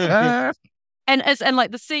 And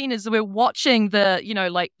like the scene is we're watching the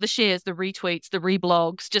the shares, the retweets, the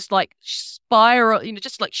reblogs, just like spiral,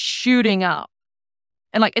 just like shooting up.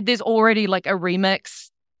 And like there's already like a remix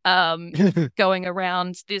going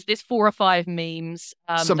around. There's 4 or 5 memes.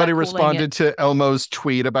 Somebody responded to Elmo's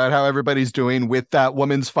tweet about how everybody's doing with that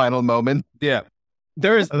woman's final moment. Yeah.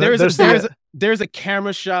 There's a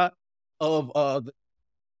camera shot of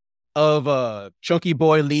Chunky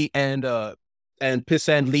Boy Lee and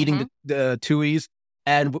Pissand leading the Tuis,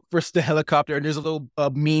 and versus the helicopter, and there's a little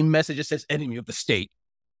meme message that says "enemy of the state."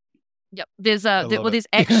 Yep. There's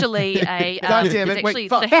actually a. God damn it! Wait,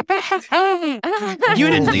 fuck. You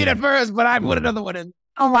didn't see it at first, but I put another one in.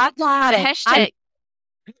 Oh my God!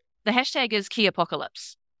 The hashtag is Key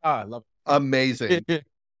Apocalypse. I love it. Amazing.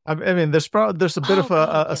 I mean, there's a bit of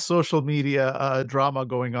a social media drama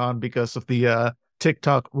going on because of the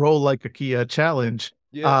TikTok Roll Like a Kia challenge.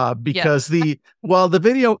 Because the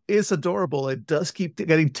video is adorable, it does keep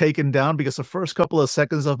getting taken down because the first couple of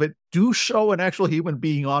seconds of it do show an actual human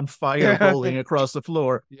being on fire rolling across the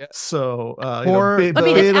floor. So, it's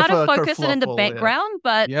out of focus and in the background,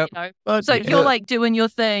 but you're like doing your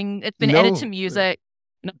thing. It's been added to music.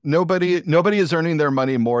 Nobody is earning their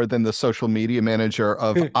money more than the social media manager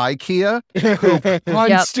of IKEA, who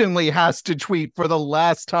constantly has to tweet for the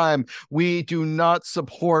last time, "We do not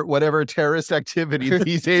support whatever terrorist activity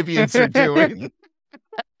these avians are doing."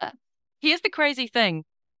 Here's the crazy thing.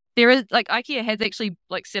 There is like IKEA has actually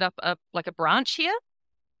like set up a branch here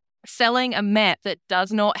selling a map that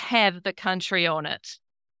does not have the country on it.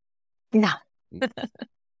 No.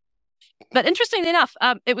 But interestingly enough,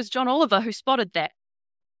 it was John Oliver who spotted that.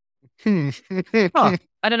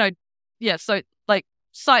 I don't know. Yeah, so like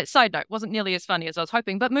side note, wasn't nearly as funny as I was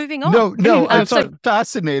hoping, but moving on. No, it's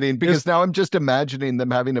fascinating because now I'm just imagining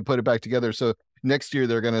them having to put it back together. So next year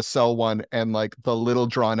they're going to sell one and like the little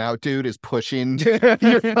drawn out dude is pushing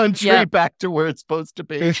your country back to where it's supposed to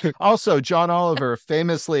be. Also, John Oliver,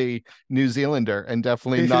 famously New Zealander and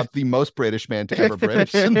definitely not the most British man to ever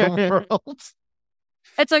British in the world.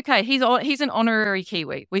 It's okay. He's an honorary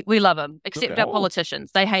Kiwi. We love him, except our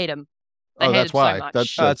politicians. They hate him. They hate him so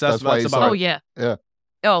much. That's why he's Oh, yeah. Yeah.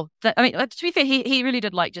 Oh, to be fair, he really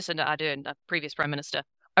did like Jacinda Ardern, the previous prime minister.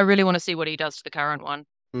 I really want to see what he does to the current one.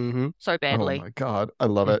 So badly. Oh my God. I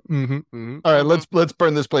love it. All right, let's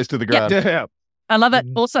burn this place to the ground. Yeah. I love it.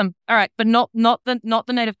 Awesome. All right, but not the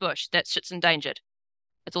native bush. That shit's endangered.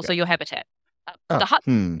 It's also your habitat. The hut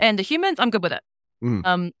and the humans, I'm good with it.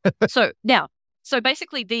 So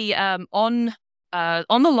basically, the on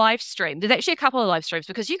the live stream, there's actually a couple of live streams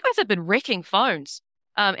because you guys have been wrecking phones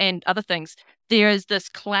and other things. There is this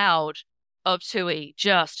cloud of Tui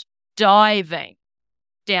just diving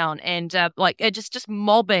down and it just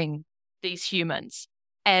mobbing these humans.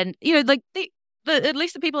 And like at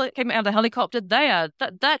least the people that came out of the helicopter, they're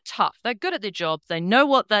tough. They're good at their jobs. They know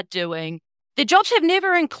what they're doing. Their jobs have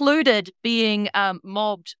never included being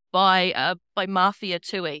mobbed by Mafia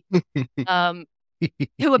Tui, who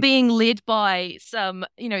are being led by some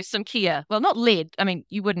Kia. Well, not led. I mean,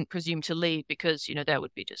 you wouldn't presume to lead because that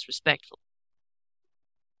would be disrespectful.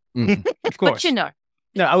 Of course. But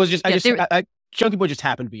no, I was just Chunky Boy just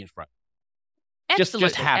happened to be in front. Absolutely,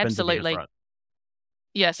 just happened to be in front.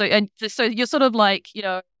 Yeah. So you're sort of like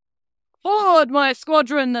forward my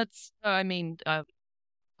squadron. That's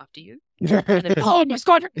after you. And then, oh, my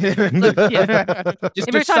squadron. Just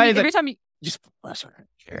Every time you. just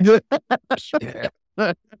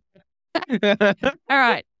All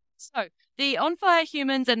right. So the on fire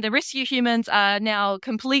humans and the rescue humans are now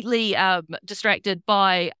completely distracted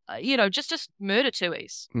by, just murder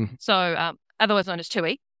Tuis. Mhm. So otherwise known as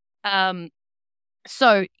Tui.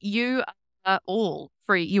 So you are all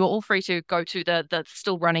free. You are all free to go to the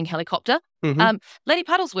still running helicopter. Mhm. Lady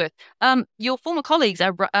Puddlesworth, your former colleagues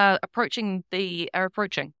are approaching.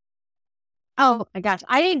 Oh my gosh.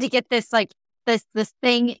 I need to get this this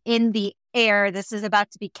thing in the air. This is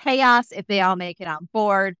about to be chaos if they all make it on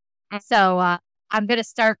board. So I'm gonna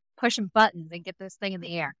start pushing buttons and get this thing in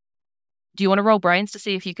the air. Do you want to roll brains to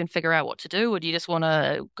see if you can figure out what to do, or do you just want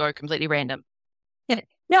to go completely random? No,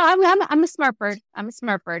 I'm a smart bird. I'm a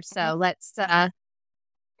smart bird. So let's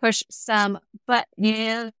push some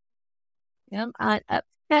buttons. Up.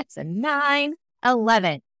 That's a 9,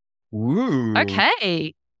 11. Ooh.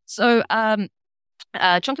 Okay. So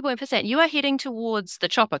Chunky Boy and Pissant, you are heading towards the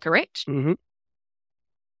chopper, correct? Mhm.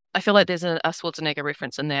 I feel like there's a Schwarzenegger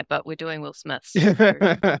reference in there, but we're doing Will Smith's.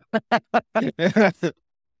 That's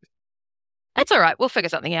all right. We'll figure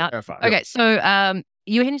something out. Yeah, fine. Okay, so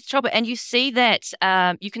you're heading to the chopper, and you see that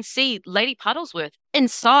you can see Lady Puddlesworth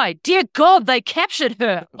inside. Dear God, they captured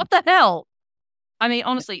her. What the hell? I mean,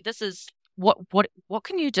 honestly, this is what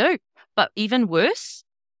can you do? But even worse,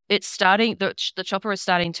 it's starting. The chopper is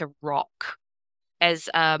starting to rock. As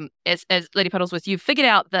Lady Puddlesworth, you've figured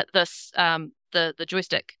out that this the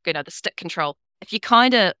joystick, the stick control. If you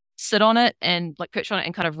kind of sit on it and perch on it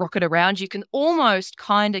and kind of rock it around, you can almost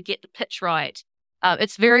kind of get the pitch right.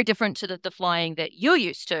 It's very different to the flying that you're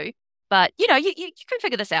used to, but you can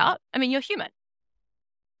figure this out. I mean, you're human.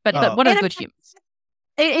 But what are good humans?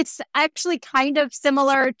 It's actually kind of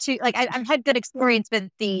similar to I've had good experience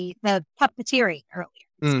with the puppeteering earlier.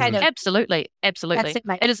 It's kind of Absolutely.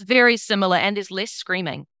 It is very similar, and there's less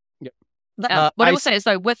screaming. Yep. What I will say is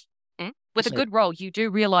though, with a good roll, you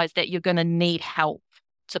do realize that you're going to need help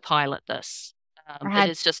to pilot this. It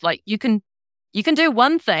is just you can do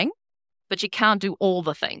one thing, but you can't do all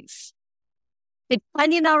the things. Did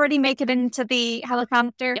Kenyon already make it into the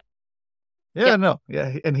helicopter? Yep. Yeah, Yep. no,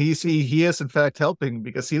 yeah, and he is in fact helping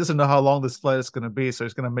because he doesn't know how long this flight is going to be, so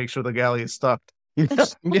he's going to make sure the galley is stocked.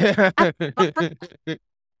 Yeah.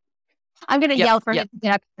 I'm going to Yep, yell for yep. him to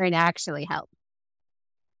get up here and actually help.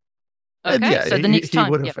 And Okay, yeah, so the next he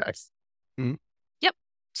time, would in yep. fact.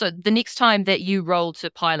 So the next time that you roll to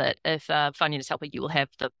pilot, if Funyun is helping, you will have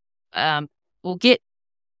we'll get.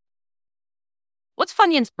 What's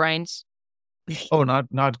Funyun's brains? Oh,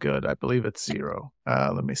 not good. I believe it's 0.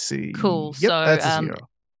 Let me see. Cool. Yep, So, that's a 0.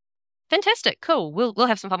 Fantastic. Cool. We'll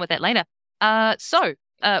have some fun with that later. So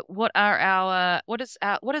what is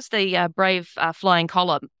the brave flying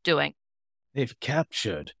column doing? They've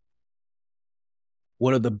captured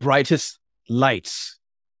one of the brightest lights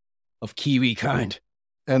of Kiwi kind.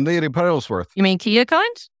 And Lady Puddlesworth. You mean Kia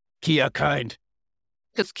kind? Kia kind.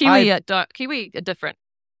 Because Kiwi are different.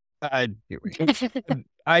 I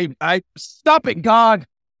stop it, God.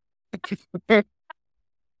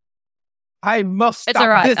 I must It's stop all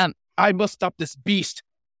right. this. I must stop this beast.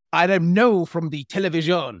 I know from the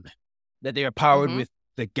television that they are powered Mhm. with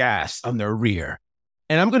the gas on their rear.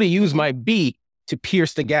 And I'm going to use my beak to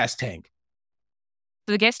pierce the gas tank.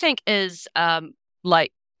 So the gas tank is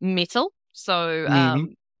metal. So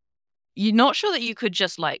Mhm. you're not sure that you could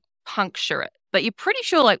just puncture it, but you're pretty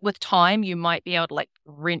sure with time you might be able to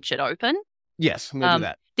wrench it open. Yes, I'm going to do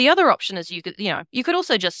that. The other option is you could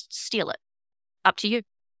also just steal it. Up to you.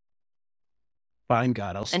 Fine,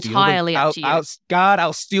 God, I'll steal Entirely up to you. God,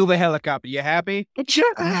 I'll steal the helicopter. You happy?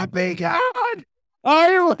 You're happy, God.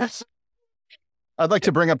 I'd I'd like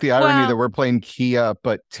to bring up the irony Well- that we're playing Kia,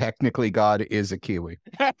 but technically God is a Kiwi.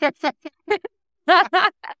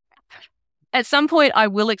 At some point, I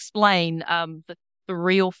will explain the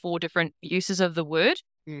 3 or 4 different uses of the word.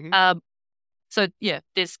 So yeah,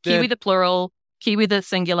 there's Kiwi the plural, Kiwi the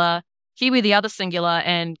singular, Kiwi the other singular,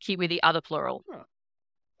 and Kiwi the other plural.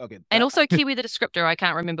 Okay. And also Kiwi the descriptor. I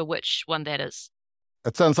can't remember which one that is.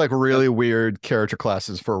 That sounds like really weird character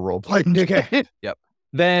classes for a role playing game. Okay. Yep.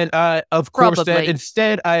 Then, of course, Probably.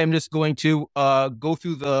 instead, I am just going to go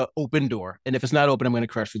through the open door, and if it's not open, I'm going to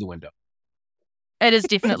crash through the window. It is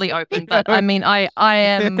definitely open, but I mean, I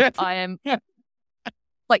am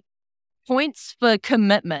points for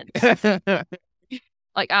commitment.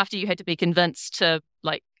 After you had to be convinced to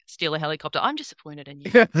steal a helicopter, I'm disappointed in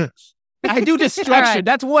you. I do destruction. All right.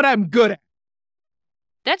 That's what I'm good at.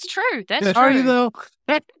 That's true. That's Are true. you though?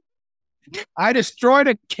 I destroyed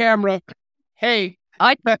a camera. Hey,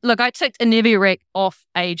 I took Ineviarek off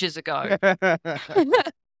ages ago.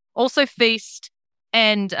 Also Feast,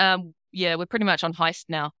 and we're pretty much on Heist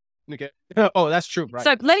now. Okay. Oh, that's true. Right.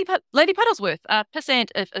 So Lady Puddlesworth, Pissant,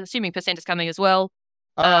 assuming Pissant is coming as well.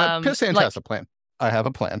 Pissant has a plan. I have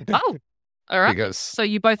a plan. Oh, all right. Because so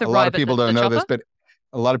you both arrive. A lot of people don't know chopper? this, but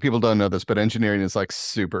a lot of people don't know this, but engineering is like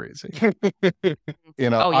super easy.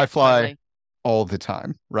 I fly totally. all the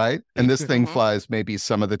time, right? And this thing flies maybe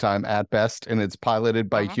some of the time at best, and it's piloted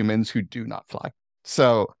by humans who do not fly.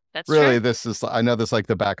 So That's really, true. this is, I know this like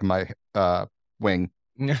the back of my wing.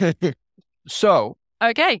 So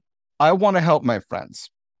Okay. I want to help my friends.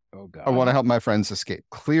 Oh God. I want to help my friends escape.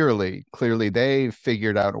 Clearly, they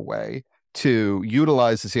figured out a way to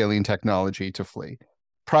utilize this alien technology to flee.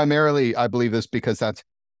 Primarily, I believe this because that's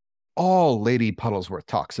all Lady Puddlesworth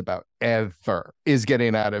talks about ever, is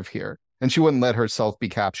getting out of here. And she wouldn't let herself be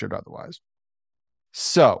captured otherwise.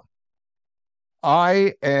 So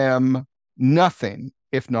I am nothing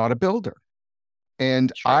if not a builder.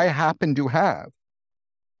 And True. I happen to have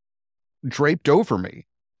draped over me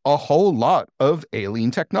a whole lot of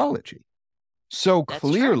alien technology. So That's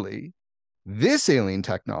clearly, this alien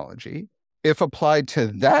technology, if applied to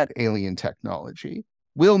that alien technology,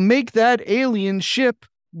 will make that alien ship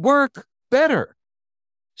work better.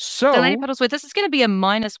 So, Lady Puddlesworth, this is going to be a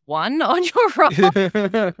 -1 on your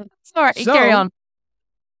roll. Sorry, So- carry on.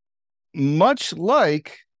 much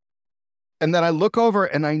like, and then I look over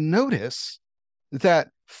and I notice that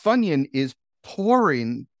Funyun is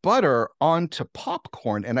pouring butter onto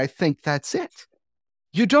popcorn, and I think that's it.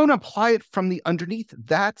 You don't apply it from the underneath.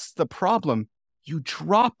 That's the problem. You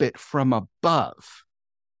drop it from above.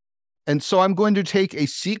 And so I'm going to take a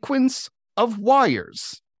sequence of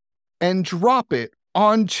wires and drop it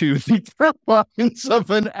onto the turbines of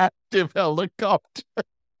an active helicopter.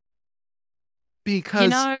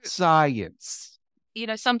 Because science.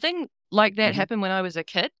 Something like that Mhm. happened when I was a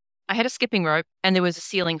kid. I had a skipping rope and there was a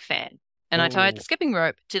ceiling fan. And I tied the skipping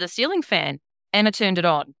rope to the ceiling fan and I turned it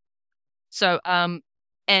on. So,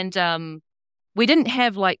 we didn't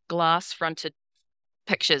have like glass fronted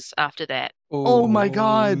pictures after that. Oh my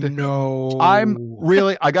God. No.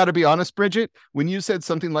 I got to be honest, Bridget, when you said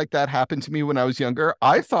something like that happened to me when I was younger,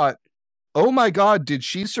 I thought, oh my God, did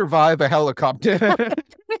she survive a helicopter?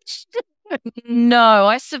 No,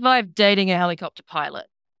 I survived dating a helicopter pilot.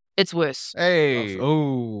 It's worse. Hey,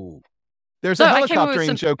 Oh. there's So a I came up with helicoptering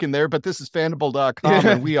some- joke in there, but this is Fandible.com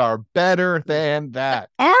and we are better than that.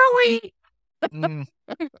 Are we? Mm.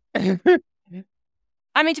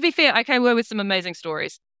 I mean, to be fair, I came away with some amazing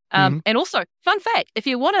stories. And also, fun fact, if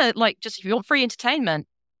you want to, if you want free entertainment,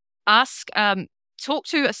 talk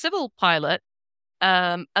to a civil pilot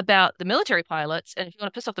about the military pilots. And if you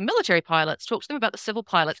want to piss off the military pilots, talk to them about the civil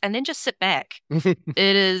pilots and then just sit back. It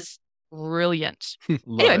is brilliant.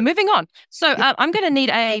 Anyway, moving on. So I'm going to need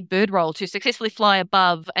a bird roll to successfully fly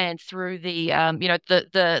above and through the,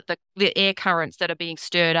 the air currents that are being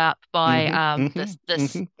stirred up by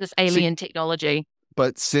this alien technology.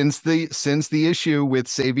 But since the issue with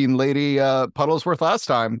saving Lady Puddlesworth last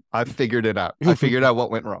time, I figured it out. I figured out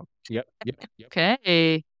what went wrong. Yep.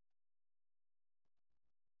 Okay.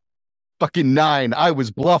 Fucking 9. I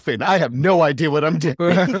was bluffing. I have no idea what I'm doing.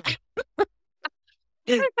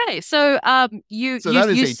 Okay. So you So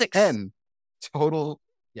that you is a 10 total.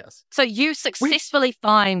 Yes. So you successfully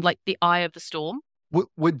find the eye of the storm.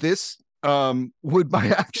 Would this would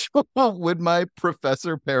my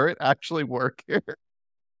Professor Parrot actually work here?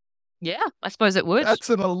 Yeah, I suppose it would. That's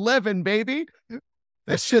an 11, baby.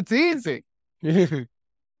 That shit's easy.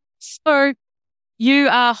 So you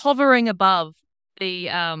are hovering above the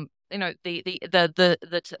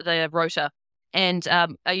the rotor, and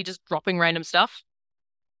are you just dropping random stuff?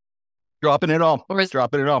 Dropping it all. Or is-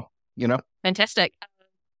 Dropping it all. Fantastic.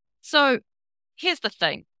 So here's the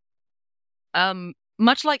thing.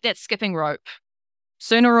 Much like that skipping rope,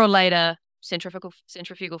 sooner or later,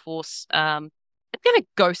 centrifugal force, it's going to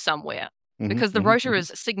go somewhere because the rotor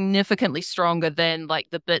is significantly stronger than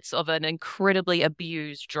the bits of an incredibly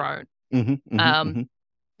abused drone. The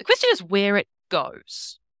question is where it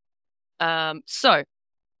goes. So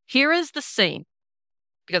here is the scene,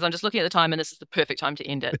 because I'm just looking at the time and this is the perfect time to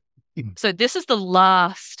end it. So this is the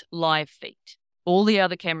last live feed. All the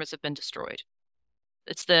other cameras have been destroyed.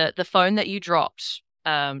 It's the phone that you dropped,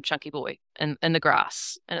 Chunky Boy, in the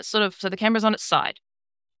grass. And it's so the camera's on its side.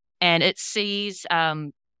 And it sees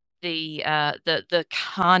the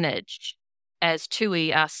carnage as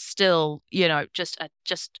Tui are still,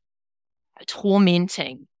 just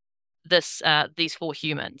tormenting these 4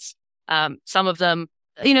 humans. Some of them,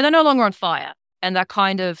 they're no longer on fire and they're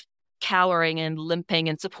kind of cowering and limping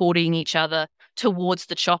and supporting each other. towards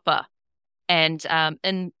the chopper. And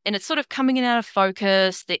it's sort of coming in out of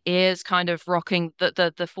focus. The air's kind of rocking.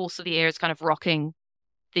 The force of the air is kind of rocking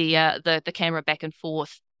the camera back and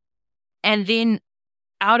forth. And then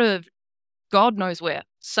out of God knows where,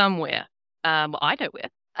 somewhere, I know where,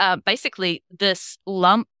 basically this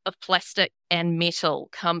lump of plastic and metal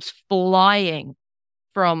comes flying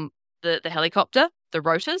from the helicopter, the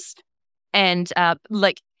rotors, and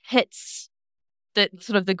hits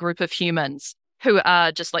the group of humans, who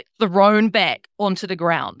are just thrown back onto the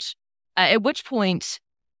ground. At which point,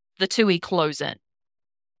 the Tui close in,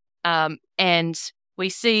 and we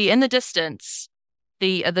see in the distance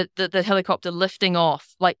the helicopter lifting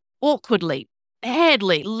off awkwardly,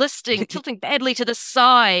 badly, tilting badly to the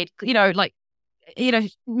side.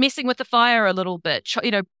 Messing with the fire a little bit.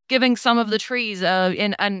 Giving some of the trees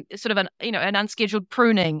an unscheduled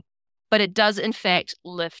pruning, but it does in fact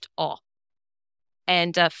lift off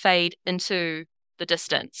and fade into the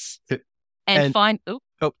distance.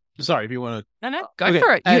 Sorry, if you want to. No, go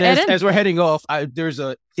for it. As we're heading off, there's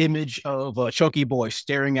a image of a Chunky Boy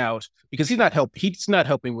staring out because he's not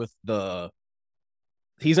helping with the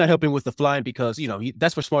flying because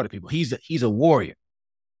that's for smarter people. He's a warrior,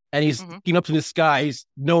 and he's looking up to the sky. He's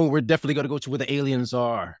knowing we're definitely going to go to where the aliens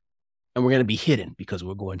are, and we're going to be hidden because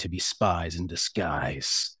we're going to be spies in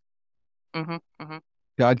disguise.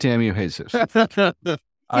 God damn you, Jesus.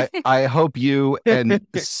 I hope you and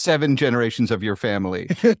 7 generations of your family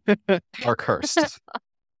are cursed.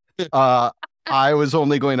 I was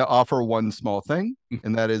only going to offer one small thing,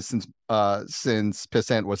 and that is since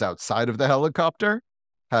Pissant was outside of the helicopter,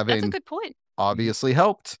 having that's a good point. Obviously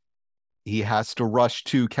helped, he has to rush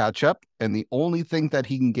to catch up, and the only thing that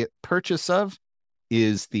he can get purchase of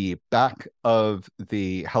is the back of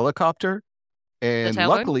the helicopter. And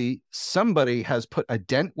luckily, somebody has put a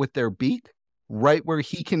dent with their beak right where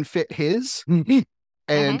he can fit his.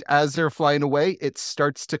 And as they're flying away, it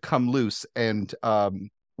starts to come loose, and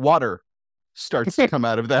water starts to come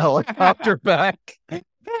out of the helicopter back.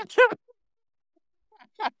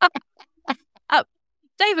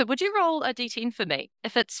 David, would you roll a D10 for me?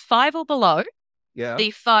 If it's 5 or below,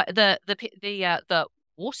 the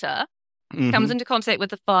water comes into contact with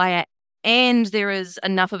the fire, and there is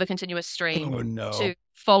enough of a continuous stream to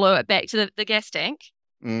follow it back to the gas tank.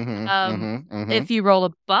 If you roll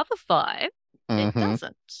above a 5, it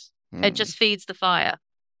doesn't. It just feeds the fire.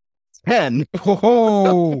 10.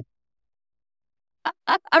 Oh.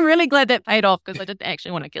 I'm really glad that paid off because I didn't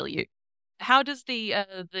actually want to kill you. How does the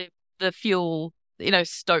fuel,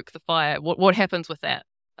 stoke the fire? What happens with that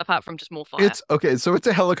apart from just more fire? It's okay. So it's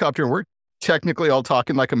a helicopter, and we're technically all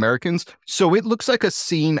talking like Americans. So it looks like a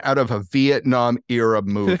scene out of a Vietnam era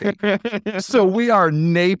movie. So we are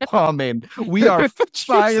napalming. We are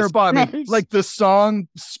firebombing. Like the song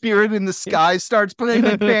Spirit in the Sky starts playing.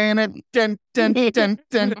 And it's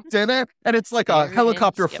like a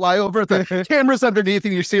helicopter flyover. The camera's underneath,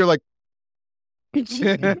 and you see her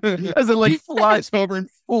as it flies over and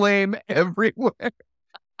flame everywhere.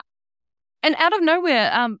 And out of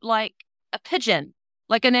nowhere, a pigeon.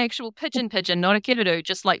 Like an actual pigeon, not a kiddo,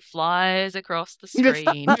 just flies across the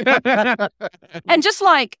screen. And just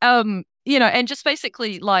and just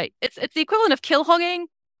basically it's the equivalent of kill hogging,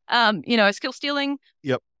 skill stealing.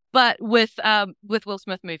 Yep. But with Will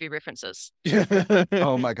Smith movie references.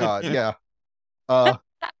 Oh my God. Yeah.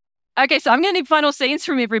 Okay, so I'm going to need final scenes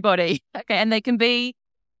from everybody. Okay, and they can be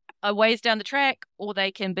a ways down the track, or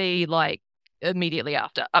they can be immediately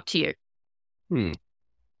after. Up to you.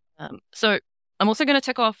 So I'm also going to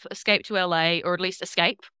tick off Escape to LA, or at least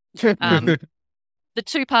Escape. The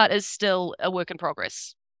 2-part is still a work in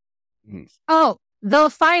progress. Oh, the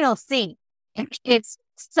final scene. It's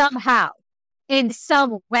somehow, in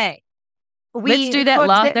some way. Let's do that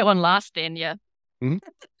one last then, yeah. All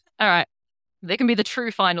right. That can be the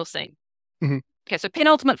true final scene. Okay, so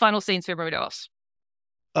penultimate final scenes for everybody else.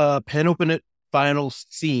 Penultimate final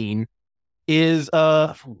scene is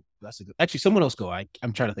actually someone else go.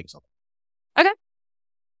 I'm trying to think of something. Okay.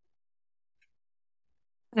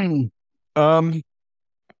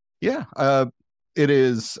 It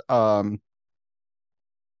is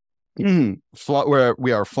where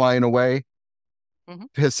we are flying away.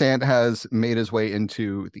 Pissant has made his way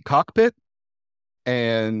into the cockpit,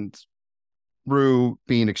 and Rue,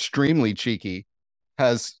 being extremely cheeky,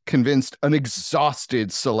 has convinced an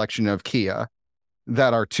exhausted selection of Kia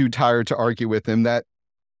that are too tired to argue with him that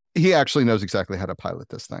he actually knows exactly how to pilot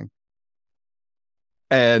this thing.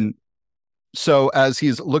 And so as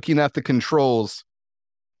he's looking at the controls,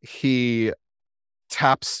 he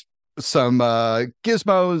taps some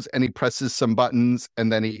gizmos and he presses some buttons,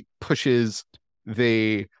 and then he pushes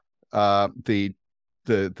the the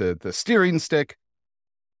steering stick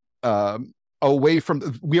away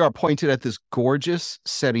from. We are pointed at this gorgeous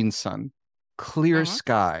setting sun, clear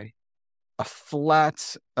sky, a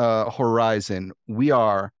flat horizon. We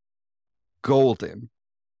are golden.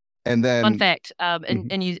 And then, fun fact: in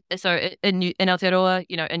Aotearoa,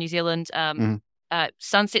 in New Zealand,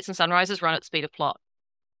 sunsets and sunrises run at the speed of plot.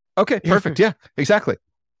 Okay, perfect. Yeah, exactly.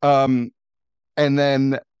 And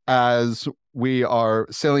then as we are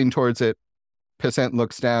sailing towards it, Pissant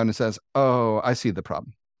looks down and says, "Oh, I see the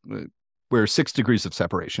problem. We're 6 degrees of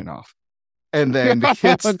separation off." And then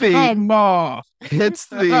hits the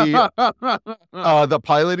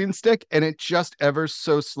piloting stick, and it just ever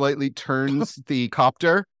so slightly turns the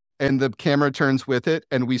copter, and the camera turns with it,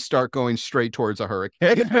 and we start going straight towards a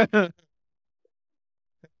hurricane.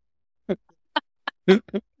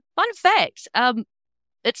 Fun fact: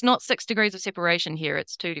 it's not 6 degrees of separation here;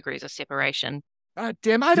 it's 2 degrees of separation. God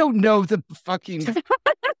damn, I don't know the fucking.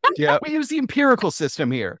 Yeah, we use the empirical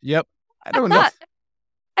system here. Yep, I don't know.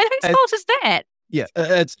 And whose fault is that? Yeah,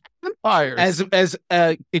 it's empires. As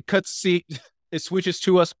it cuts, it switches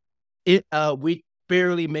to us. We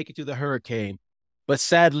barely make it to the hurricane, but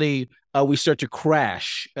sadly, we start to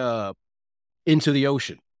crash into the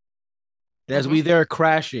ocean. And as we there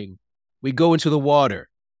crashing, we go into the water,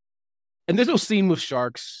 and there's no scene with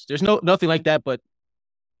sharks. There's nothing like that. But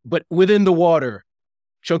within the water,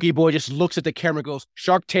 Chunky Boy just looks at the camera, and goes,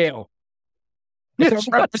 "Shark tail."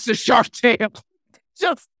 It's a shark tail.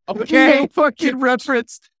 Just okay, fucking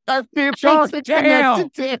reference. Shark tail.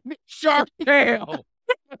 Shark tail.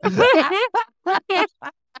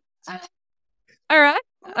 All right.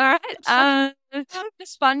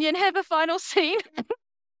 Does Funyun have a final scene?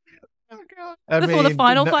 Before the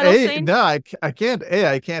final scene? No, I can't.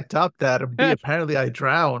 I can't top that. And B, apparently I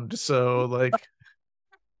drowned. So like,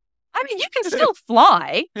 I mean, you can still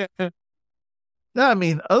fly. No, I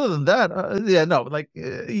mean, other than that,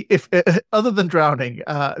 if other than drowning,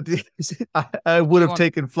 I would have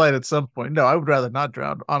taken flight at some point. No, I would rather not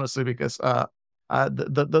drown, honestly, because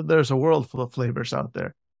there's a world full of flavors out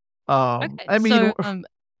there. Okay, I mean,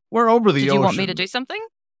 we're over the ocean. Do you want me to do something?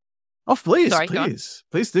 Oh, please, Sorry,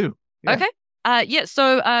 please do. Yeah. Okay.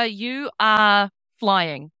 So you are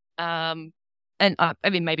flying, and I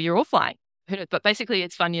mean, maybe you're all flying, who knows? But basically,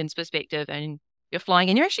 it's Funyun's perspective, and you're flying,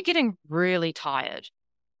 and you're actually getting really tired.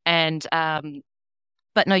 And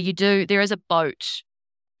but no, you do. There is a boat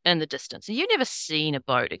in the distance, and you've never seen a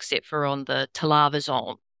boat except for on the Tala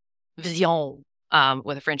Vision,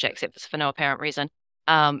 with a French accent for no apparent reason,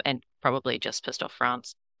 and probably just pissed off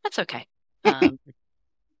France. That's okay.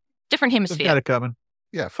 Different hemisphere. Got it coming.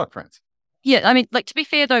 Yeah, fuck France. Yeah, I mean, like, to be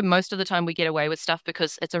fair though, most of the time we get away with stuff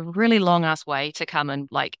because it's a really long ass way to come and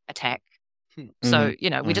like attack. So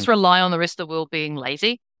we just rely on the rest of the world being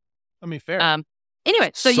lazy. I mean, fair.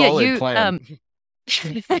 Anyway, so solid you plan.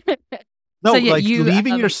 No, so, you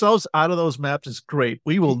leaving yourselves out of those maps is great.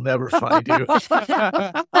 We will never find you.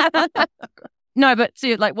 No, but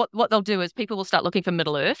see, like what they'll do is people will start looking for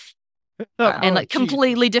Middle Earth and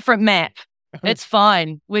completely different map. It's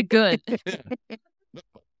fine. We're good.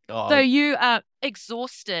 So you are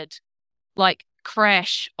exhausted, like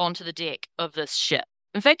crash onto the deck of this ship.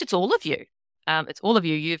 In fact, it's all of you. It's all of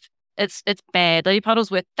you. It's bad. Lady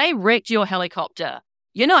Puddlesworth, they wrecked your helicopter.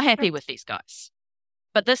 You're not happy with these guys.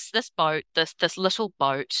 But this boat, this little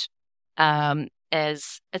boat,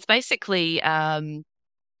 it's basically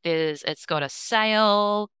it's got a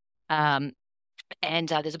sail, and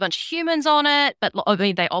there's a bunch of humans on it. But I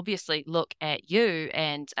mean, they obviously look at you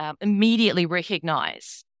and immediately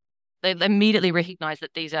recognize. They immediately recognize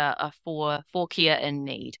that these are four Kia in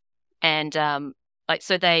need, and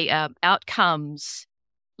so they out comes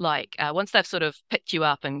once they've sort of picked you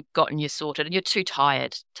up and gotten you sorted, and you're too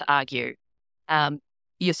tired to argue.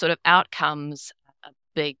 Your sort of out comes a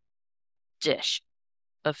big dish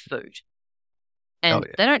of food, and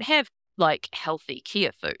they don't have like healthy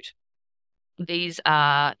Kia food. These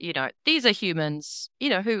are humans,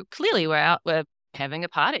 who clearly we're having a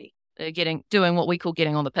party. They're doing what we call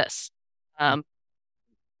getting on the piss.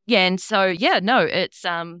 It's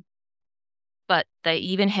but they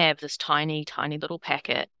even have this tiny, tiny little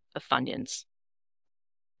packet of Funyuns.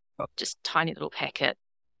 Just tiny little packet.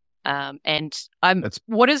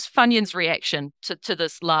 What is Funyun's reaction to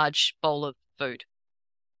this large bowl of food?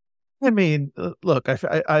 I mean, look,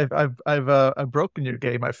 I've broken your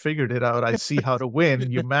game. I figured it out. I see how to win.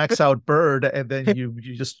 You max out bird, and then you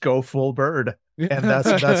just go full bird, and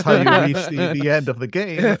that's how you reach the end of the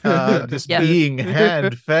game. Being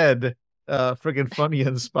hand fed friggin'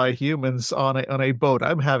 Funyuns by humans on a boat.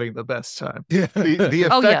 I'm having the best time. The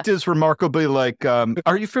effect is remarkably like,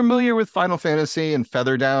 are you familiar with Final Fantasy and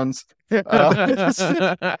Feather Downs?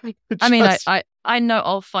 I mean, I know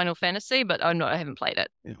of Final Fantasy, but I haven't played it.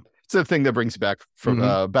 Yeah. It's a thing that brings you back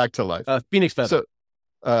from back to life. Phoenix Feather.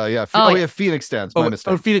 So, yeah. Phoenix Downs. My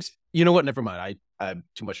mistake. Oh, Phoenix. You know what? Never mind. I'm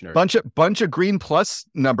too much nerd. Bunch of green plus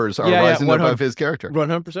numbers are rising above his character.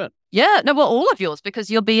 100%. Yeah, no, well, all of yours,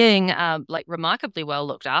 because you're being like remarkably well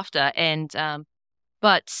looked after, and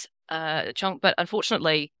but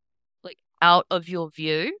unfortunately, like out of your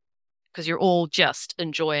view, because you're all just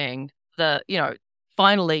enjoying the,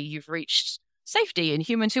 finally you've reached safety and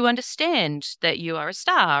humans who understand that you are a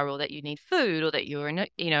star or that you need food or that you're an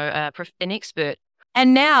expert.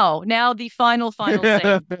 And now the final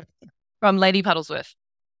scene from Lady Puddlesworth.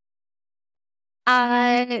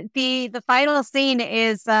 The final scene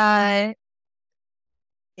is I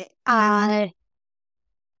don't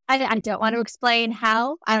want to explain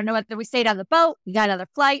how. I don't know whether we stayed on the boat, we got another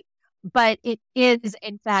flight, but it is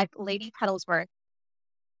in fact Lady Puddlesworth.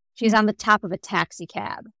 She's on the top of a taxi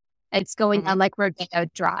cab. It's going on like Rodeo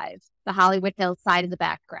Drive, the Hollywood Hills side in the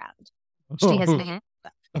background. She has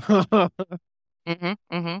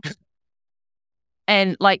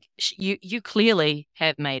And like you clearly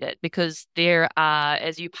have made it, because there are,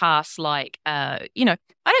 as you pass, like I don't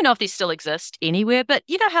know if these still exist anywhere, but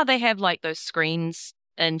you know how they have like those screens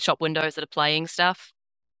in shop windows that are playing stuff.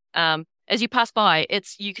 As you pass by,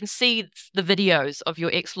 you can see the videos of your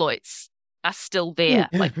exploits are still there,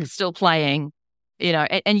 like still playing,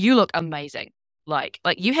 and you look amazing. Like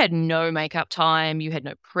you had no makeup time, you had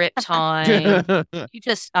no prep time, you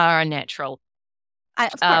just are a natural. And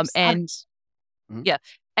I'm going to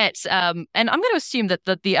assume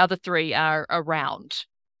that the other three are around.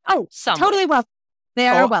 Oh, somewhere. Totally welcome. They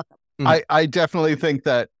are welcome. I definitely think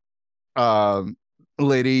that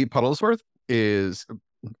Lady Puddlesworth is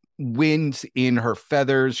wind in her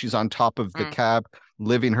feathers. She's on top of the cab,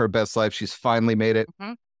 living her best life. She's finally made it.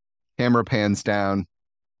 Camera pans down,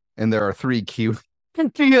 and there are three Kia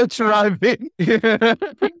driving.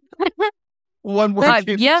 One more.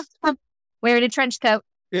 Wearing a trench coat.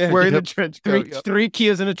 Yeah, wearing a trench coat. Three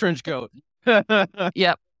Kias in a trench coat.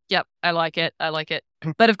 Yep. I like it.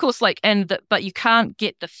 But of course, but you can't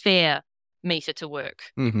get the fare meter to work.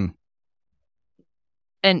 And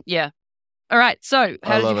yeah. All right. So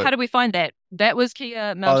how did we find that? That was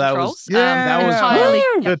Kia Mountain Trolls. That was entirely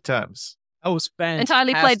good times. That was fantastic.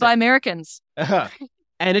 Entirely played by Americans. And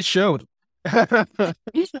it showed.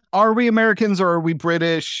 Are we Americans or are we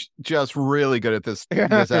British? Just really good at this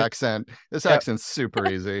accent. This accent's super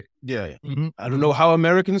easy. Yeah. I don't know how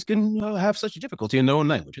Americans can have such difficulty in their own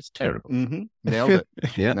language. It's terrible. Nailed it.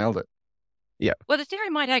 Nailed it. Yeah. Well, the theory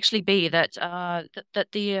might actually be that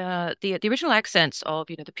the original accents of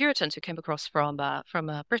the Puritans who came across from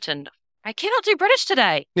Britain. I cannot do British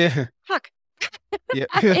today. Yeah. Fuck. Yeah.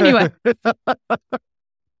 Anyway.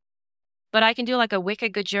 But I can do like a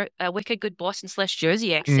wicked good Boston /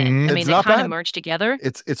 Jersey accent. I mean, they kind of merge together.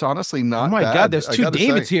 It's honestly not. Oh my bad, God, there's two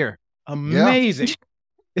Davids here. Amazing.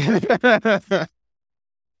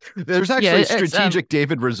 There's actually strategic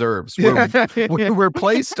David reserves. We're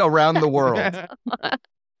placed around the world.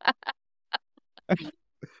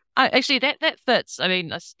 Actually, that fits. I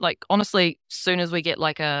mean, like honestly, as soon as we get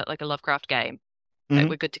like a Lovecraft game,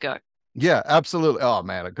 we're good to go. Yeah, absolutely. Oh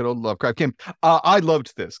man, a good old Lovecraft game. I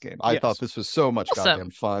loved this game. I thought this was so much goddamn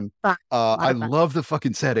fun. I love the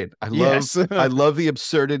fucking setting. I love the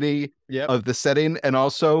absurdity of the setting, and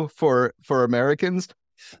also for Americans.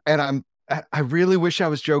 And I really wish I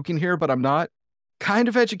was joking here, but I'm not. Kind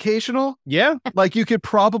of educational. Yeah. Like you could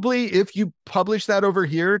probably, if you publish that over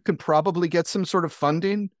here, could probably get some sort of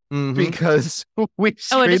funding because we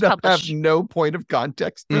straight up have no point of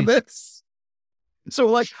context for this. So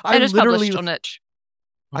like I literally published on Itch.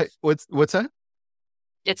 What's that?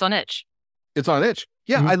 It's on Itch. It's on Itch.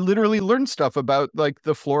 Yeah, I literally learned stuff about like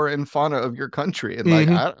the flora and fauna of your country, and like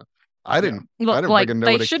I didn't like know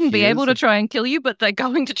they what shouldn't be able to try and kill you, but they're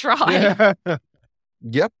going to try.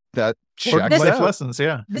 Yep, that checks life lessons.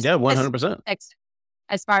 Yeah, 100%.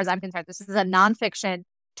 As far as I'm concerned, this is a nonfiction,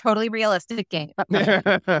 totally realistic game.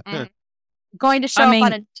 Going to show up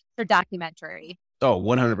on a documentary. Oh,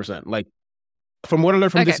 100%. Like from what I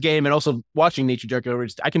learned from this game and also watching Nature Joker,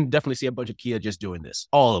 I can definitely see a bunch of Kia just doing this.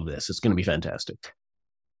 All of this. It's going to be fantastic.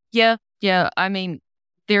 Yeah. I mean,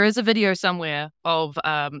 there is a video somewhere of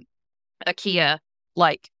a Kia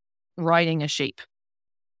like riding a sheep.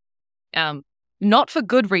 Not for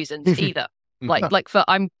good reasons either. Like for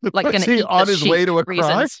I'm like going to eat on his way to a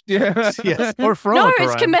crime. Yes, or from no,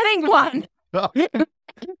 it's committing one.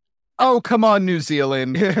 Oh, come on, New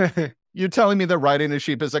Zealand. You're telling me that riding a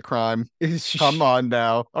sheep is a crime? Come on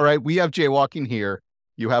now. All right, we have jaywalking here.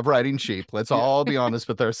 You have riding sheep. Let's all be honest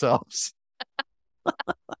with ourselves.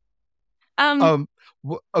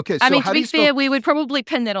 Okay, so I mean, how to do be you spell fair, we would probably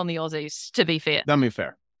pin that on the Aussies, to be fair. That'd be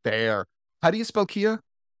fair. fair? How do you spell Kia?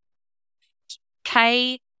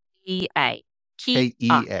 K-E-A.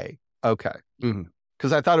 K-E-A. Okay. Mhm.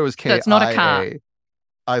 Because I thought it was K-I-A. So it's not a car.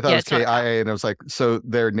 I thought Yeah, it was it's not a car. K-I-A, and I was like, so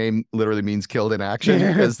their name literally means killed in action,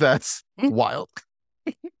 because that's wild.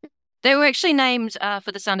 They were actually named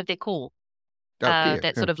for the sound of their call. Oh, Kia.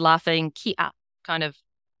 That sort of laughing Kia kind of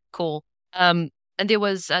call. And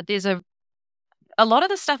there's a lot of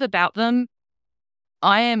the stuff about them.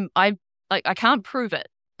 I can't prove it,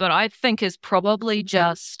 but I think is probably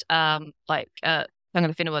just Tangata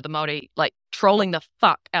the Māori, like trolling the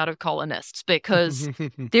fuck out of colonists, because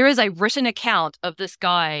there is a written account of this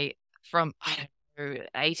guy from, I don't know,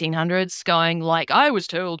 1800s going like, I was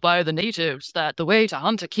told by the natives that the way to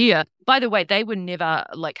hunt a kia, by the way, they were never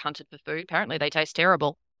like hunted for food. Apparently they taste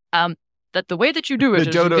terrible. That the way that you do it The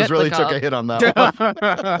is you dodos get really like took a hit on that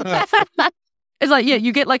one. It's like, yeah,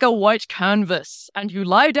 you get like a white canvas and you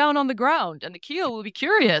lie down on the ground and the kia will be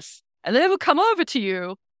curious and they will come over to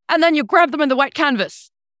you and then you grab them in the white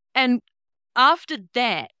canvas. And after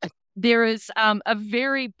that, there is a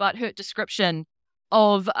very butthurt description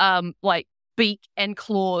of like beak and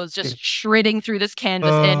claws just shredding through this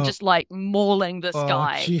canvas and just like mauling this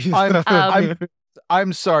guy.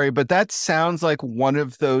 I'm sorry, but that sounds like one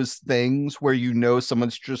of those things where you know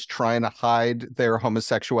someone's just trying to hide their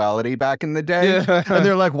homosexuality back in the day, and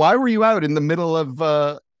they're like, "Why were you out in the middle of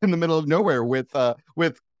nowhere with a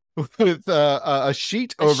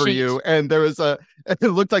sheet over you?" And it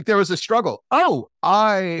looked like there was a struggle. Oh,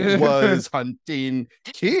 I was hunting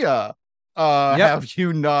Kia. Have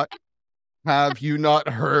you not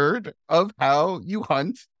heard of how you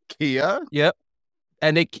hunt Kia? Yep.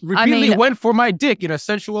 And they repeatedly went for my dick in a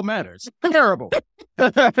sensual manner. It's terrible.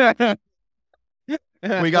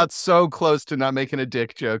 We got so close to not making a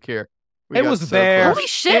dick joke here. It was there. Holy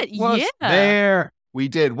shit, it was yeah. there. We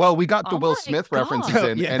did. Well, we got the Will my Smith God. references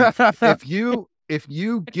in. Yeah. And if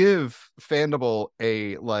you give Fandible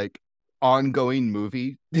a like ongoing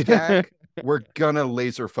movie tag, we're gonna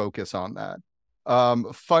laser focus on that.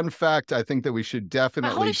 Fun fact, I think that we should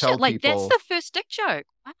definitely Holy tell shit, like people. that's the first dick joke.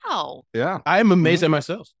 Wow. Yeah. I'm amazed at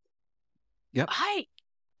myself.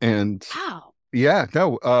 And Wow. yeah,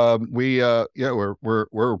 no,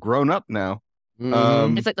 we're grown up now.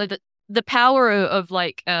 It's like the power of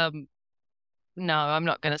like no, I'm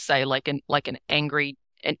not gonna say like an angry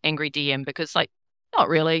DM, because like not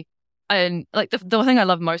really. And like the thing I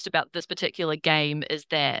love most about this particular game is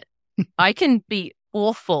that I can be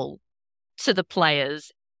awful to the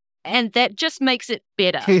players and that just makes it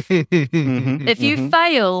better. If you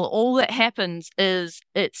fail, all that happens is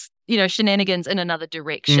it's, shenanigans in another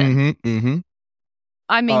direction.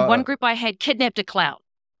 I mean, one group I had kidnapped a clown.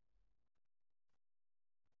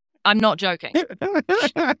 I'm not joking.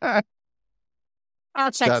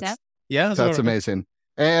 I'll check that. Yeah, that's amazing.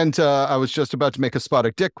 And I was just about to make a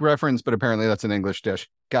spotted dick reference, but apparently that's an English dish.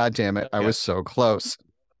 God damn it. I was so close.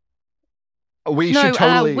 We should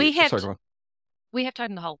totally... we have tied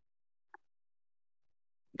in the hole.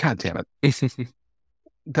 God damn it.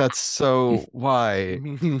 That's so... Why?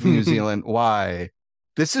 New Zealand, why?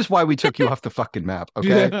 This is why we took you off the fucking map,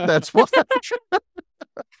 okay? That's what...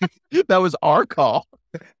 That was our call.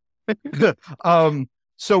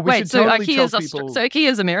 So we should totally tell people... So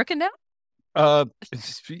IKEA's American now?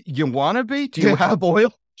 You want to be? Do you have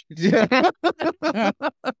oil? Yeah.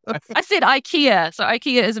 I said IKEA, so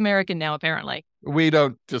IKEA is American now, apparently. We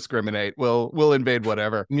don't discriminate. We'll invade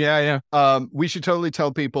whatever. Yeah. We should totally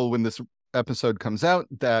tell people when this episode comes out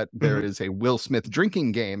that there is a Will Smith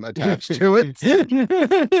drinking game attached to it.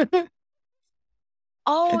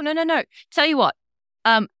 Oh, no. Tell you what,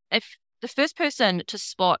 if the first person to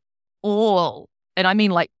spot all, and I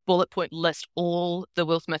mean like bullet point list all the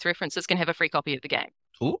Will Smith references, can have a free copy of the game.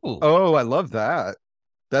 Ooh. Oh, I love that.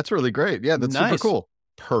 That's really great. Yeah, that's super cool.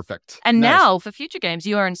 Perfect. And now for future games,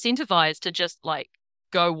 you are incentivized to just like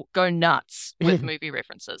go nuts with movie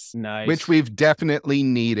references. Nice. Which we've definitely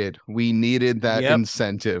needed. We needed that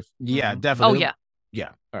incentive. Yeah, definitely. Oh yeah.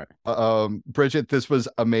 Yeah. All right. Bridget, this was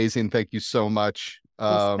amazing. Thank you so much.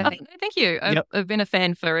 Thank you. I've been a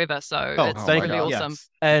fan forever, so it's really awesome. Yes.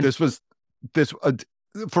 And this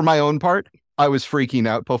for my own part, I was freaking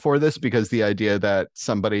out before this because the idea that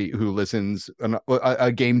somebody who listens,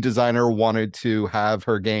 a game designer, wanted to have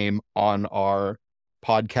her game on our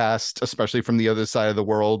podcast, especially from the other side of the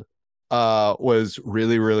world, was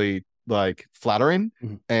really, really like flattering.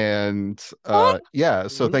 And yeah,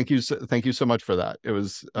 so thank you so much for that. It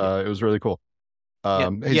was really cool.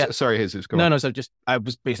 Sorry, Jesus, go on. No, so I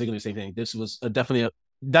was basically the same thing. This was definitely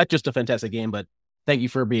not just a fantastic game, but thank you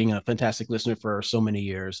for being a fantastic listener for so many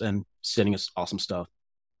years and sending us awesome stuff.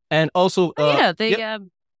 And also the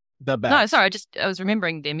bags. No, sorry, I was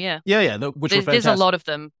remembering them. Yeah, which were fantastic. There's a lot of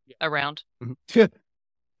them around.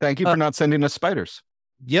 Thank you for not sending us spiders.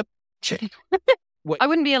 Yep. I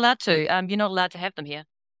wouldn't be allowed to. You're not allowed to have them here.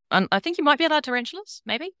 I think you might be allowed tarantulas,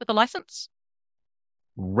 maybe with a license.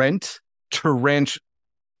 Rent tarantula.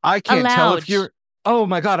 I can't tell if you're. Oh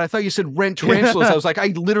my God! I thought you said rent tarantulas. I was like, I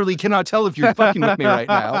literally cannot tell if you're fucking with me right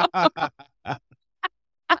now.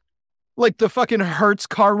 Like the fucking Hertz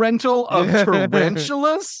car rental of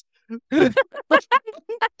tarantulas. Okay,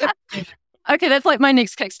 that's like my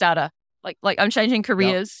next Kickstarter. Like I'm changing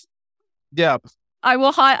careers. Yeah. I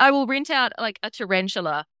will rent out like a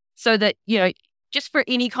tarantula so that, just for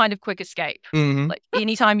any kind of quick escape. Like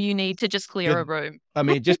anytime you need to just clear a room. I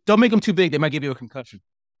mean, just don't make them too big. They might give you a concussion.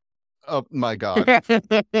 Oh my God.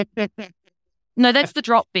 No, that's the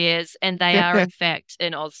drop bears, and they are in fact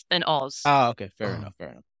in Oz. Ah, okay. Fair enough.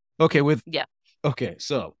 Okay, okay,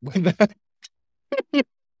 so with that.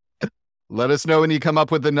 Let us know when you come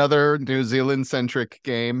up with another New Zealand-centric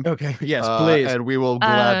game. Okay, yes, please. And we will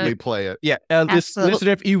gladly play it. Yeah,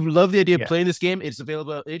 listener, if you love the idea of playing this game, it's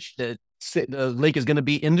available at itch. The link is going to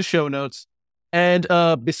be in the show notes. And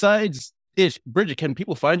besides itch, Bridget, can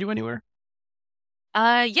people find you anywhere?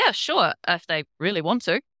 Yeah, sure, if they really want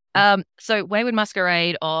to. So Wayward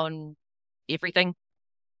Masquerade on everything.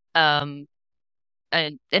 And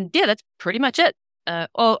yeah, that's pretty much it.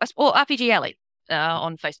 Or RPG Alley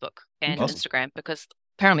on Facebook and Instagram, because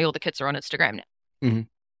apparently all the kids are on Instagram now.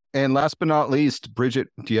 And last but not least, Bridget,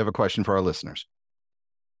 do you have a question for our listeners?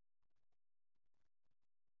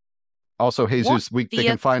 Also, Jesus, they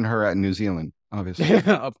can find her at New Zealand, obviously.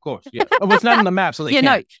 Of course, yeah. Well, it's not on the map, so they can't.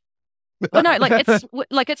 No. Well, no,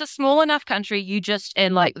 it's a small enough country. You just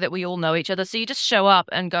that we all know each other, so you just show up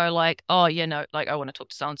and go like, oh, I want to talk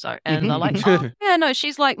to so and so, and they're like, oh, yeah, no,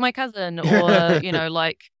 she's like my cousin, or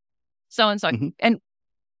like so and so. And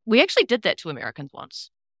we actually did that to Americans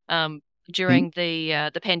once. During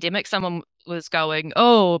the pandemic, someone was going,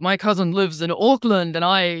 oh, my cousin lives in Auckland,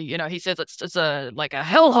 and he says it's a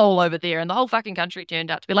hellhole over there, and the whole fucking country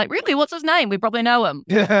turned out to be like, really, what's his name? We probably know him.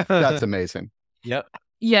 That's amazing. Yep.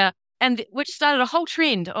 Yeah. And which started a whole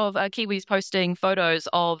trend of Kiwis posting photos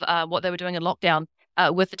of what they were doing in lockdown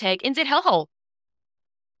with the tag NZ Hellhole.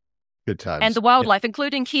 Good times. And the wildlife,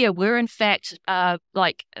 including Kia, were in fact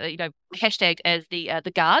hashtagged as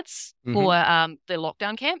the guards for the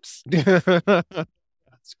lockdown camps.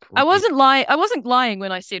 I wasn't lying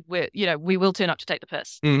when I said we will turn up to take the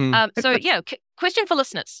piss. So yeah, question for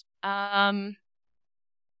listeners: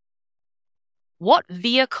 what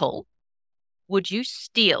vehicle would you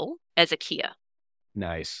steal as a Kia?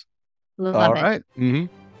 Nice. Love All it. right.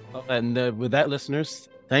 And with that, listeners,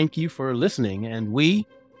 thank you for listening, and we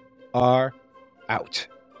are out.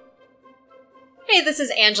 Hey, this is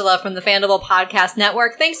Angela from the Fandible Podcast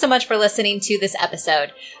Network. Thanks so much for listening to this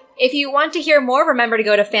episode. If you want to hear more, remember to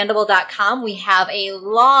go to Fandible.com. We have a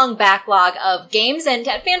long backlog of games, and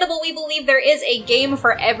at Fandible, we believe there is a game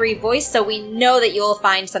for every voice, so we know that you will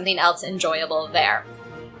find something else enjoyable there.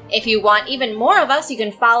 If you want even more of us, you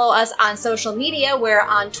can follow us on social media. We're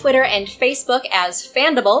on Twitter and Facebook as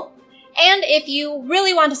Fandible. And if you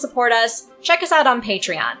really want to support us, check us out on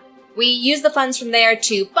Patreon. We use the funds from there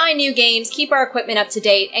to buy new games, keep our equipment up to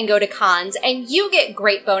date, and go to cons, and you get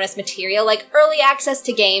great bonus material like early access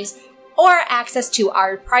to games or access to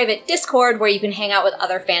our private Discord where you can hang out with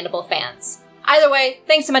other Fandible fans. Either way,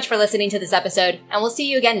 thanks so much for listening to this episode, and we'll see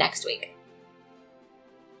you again next week.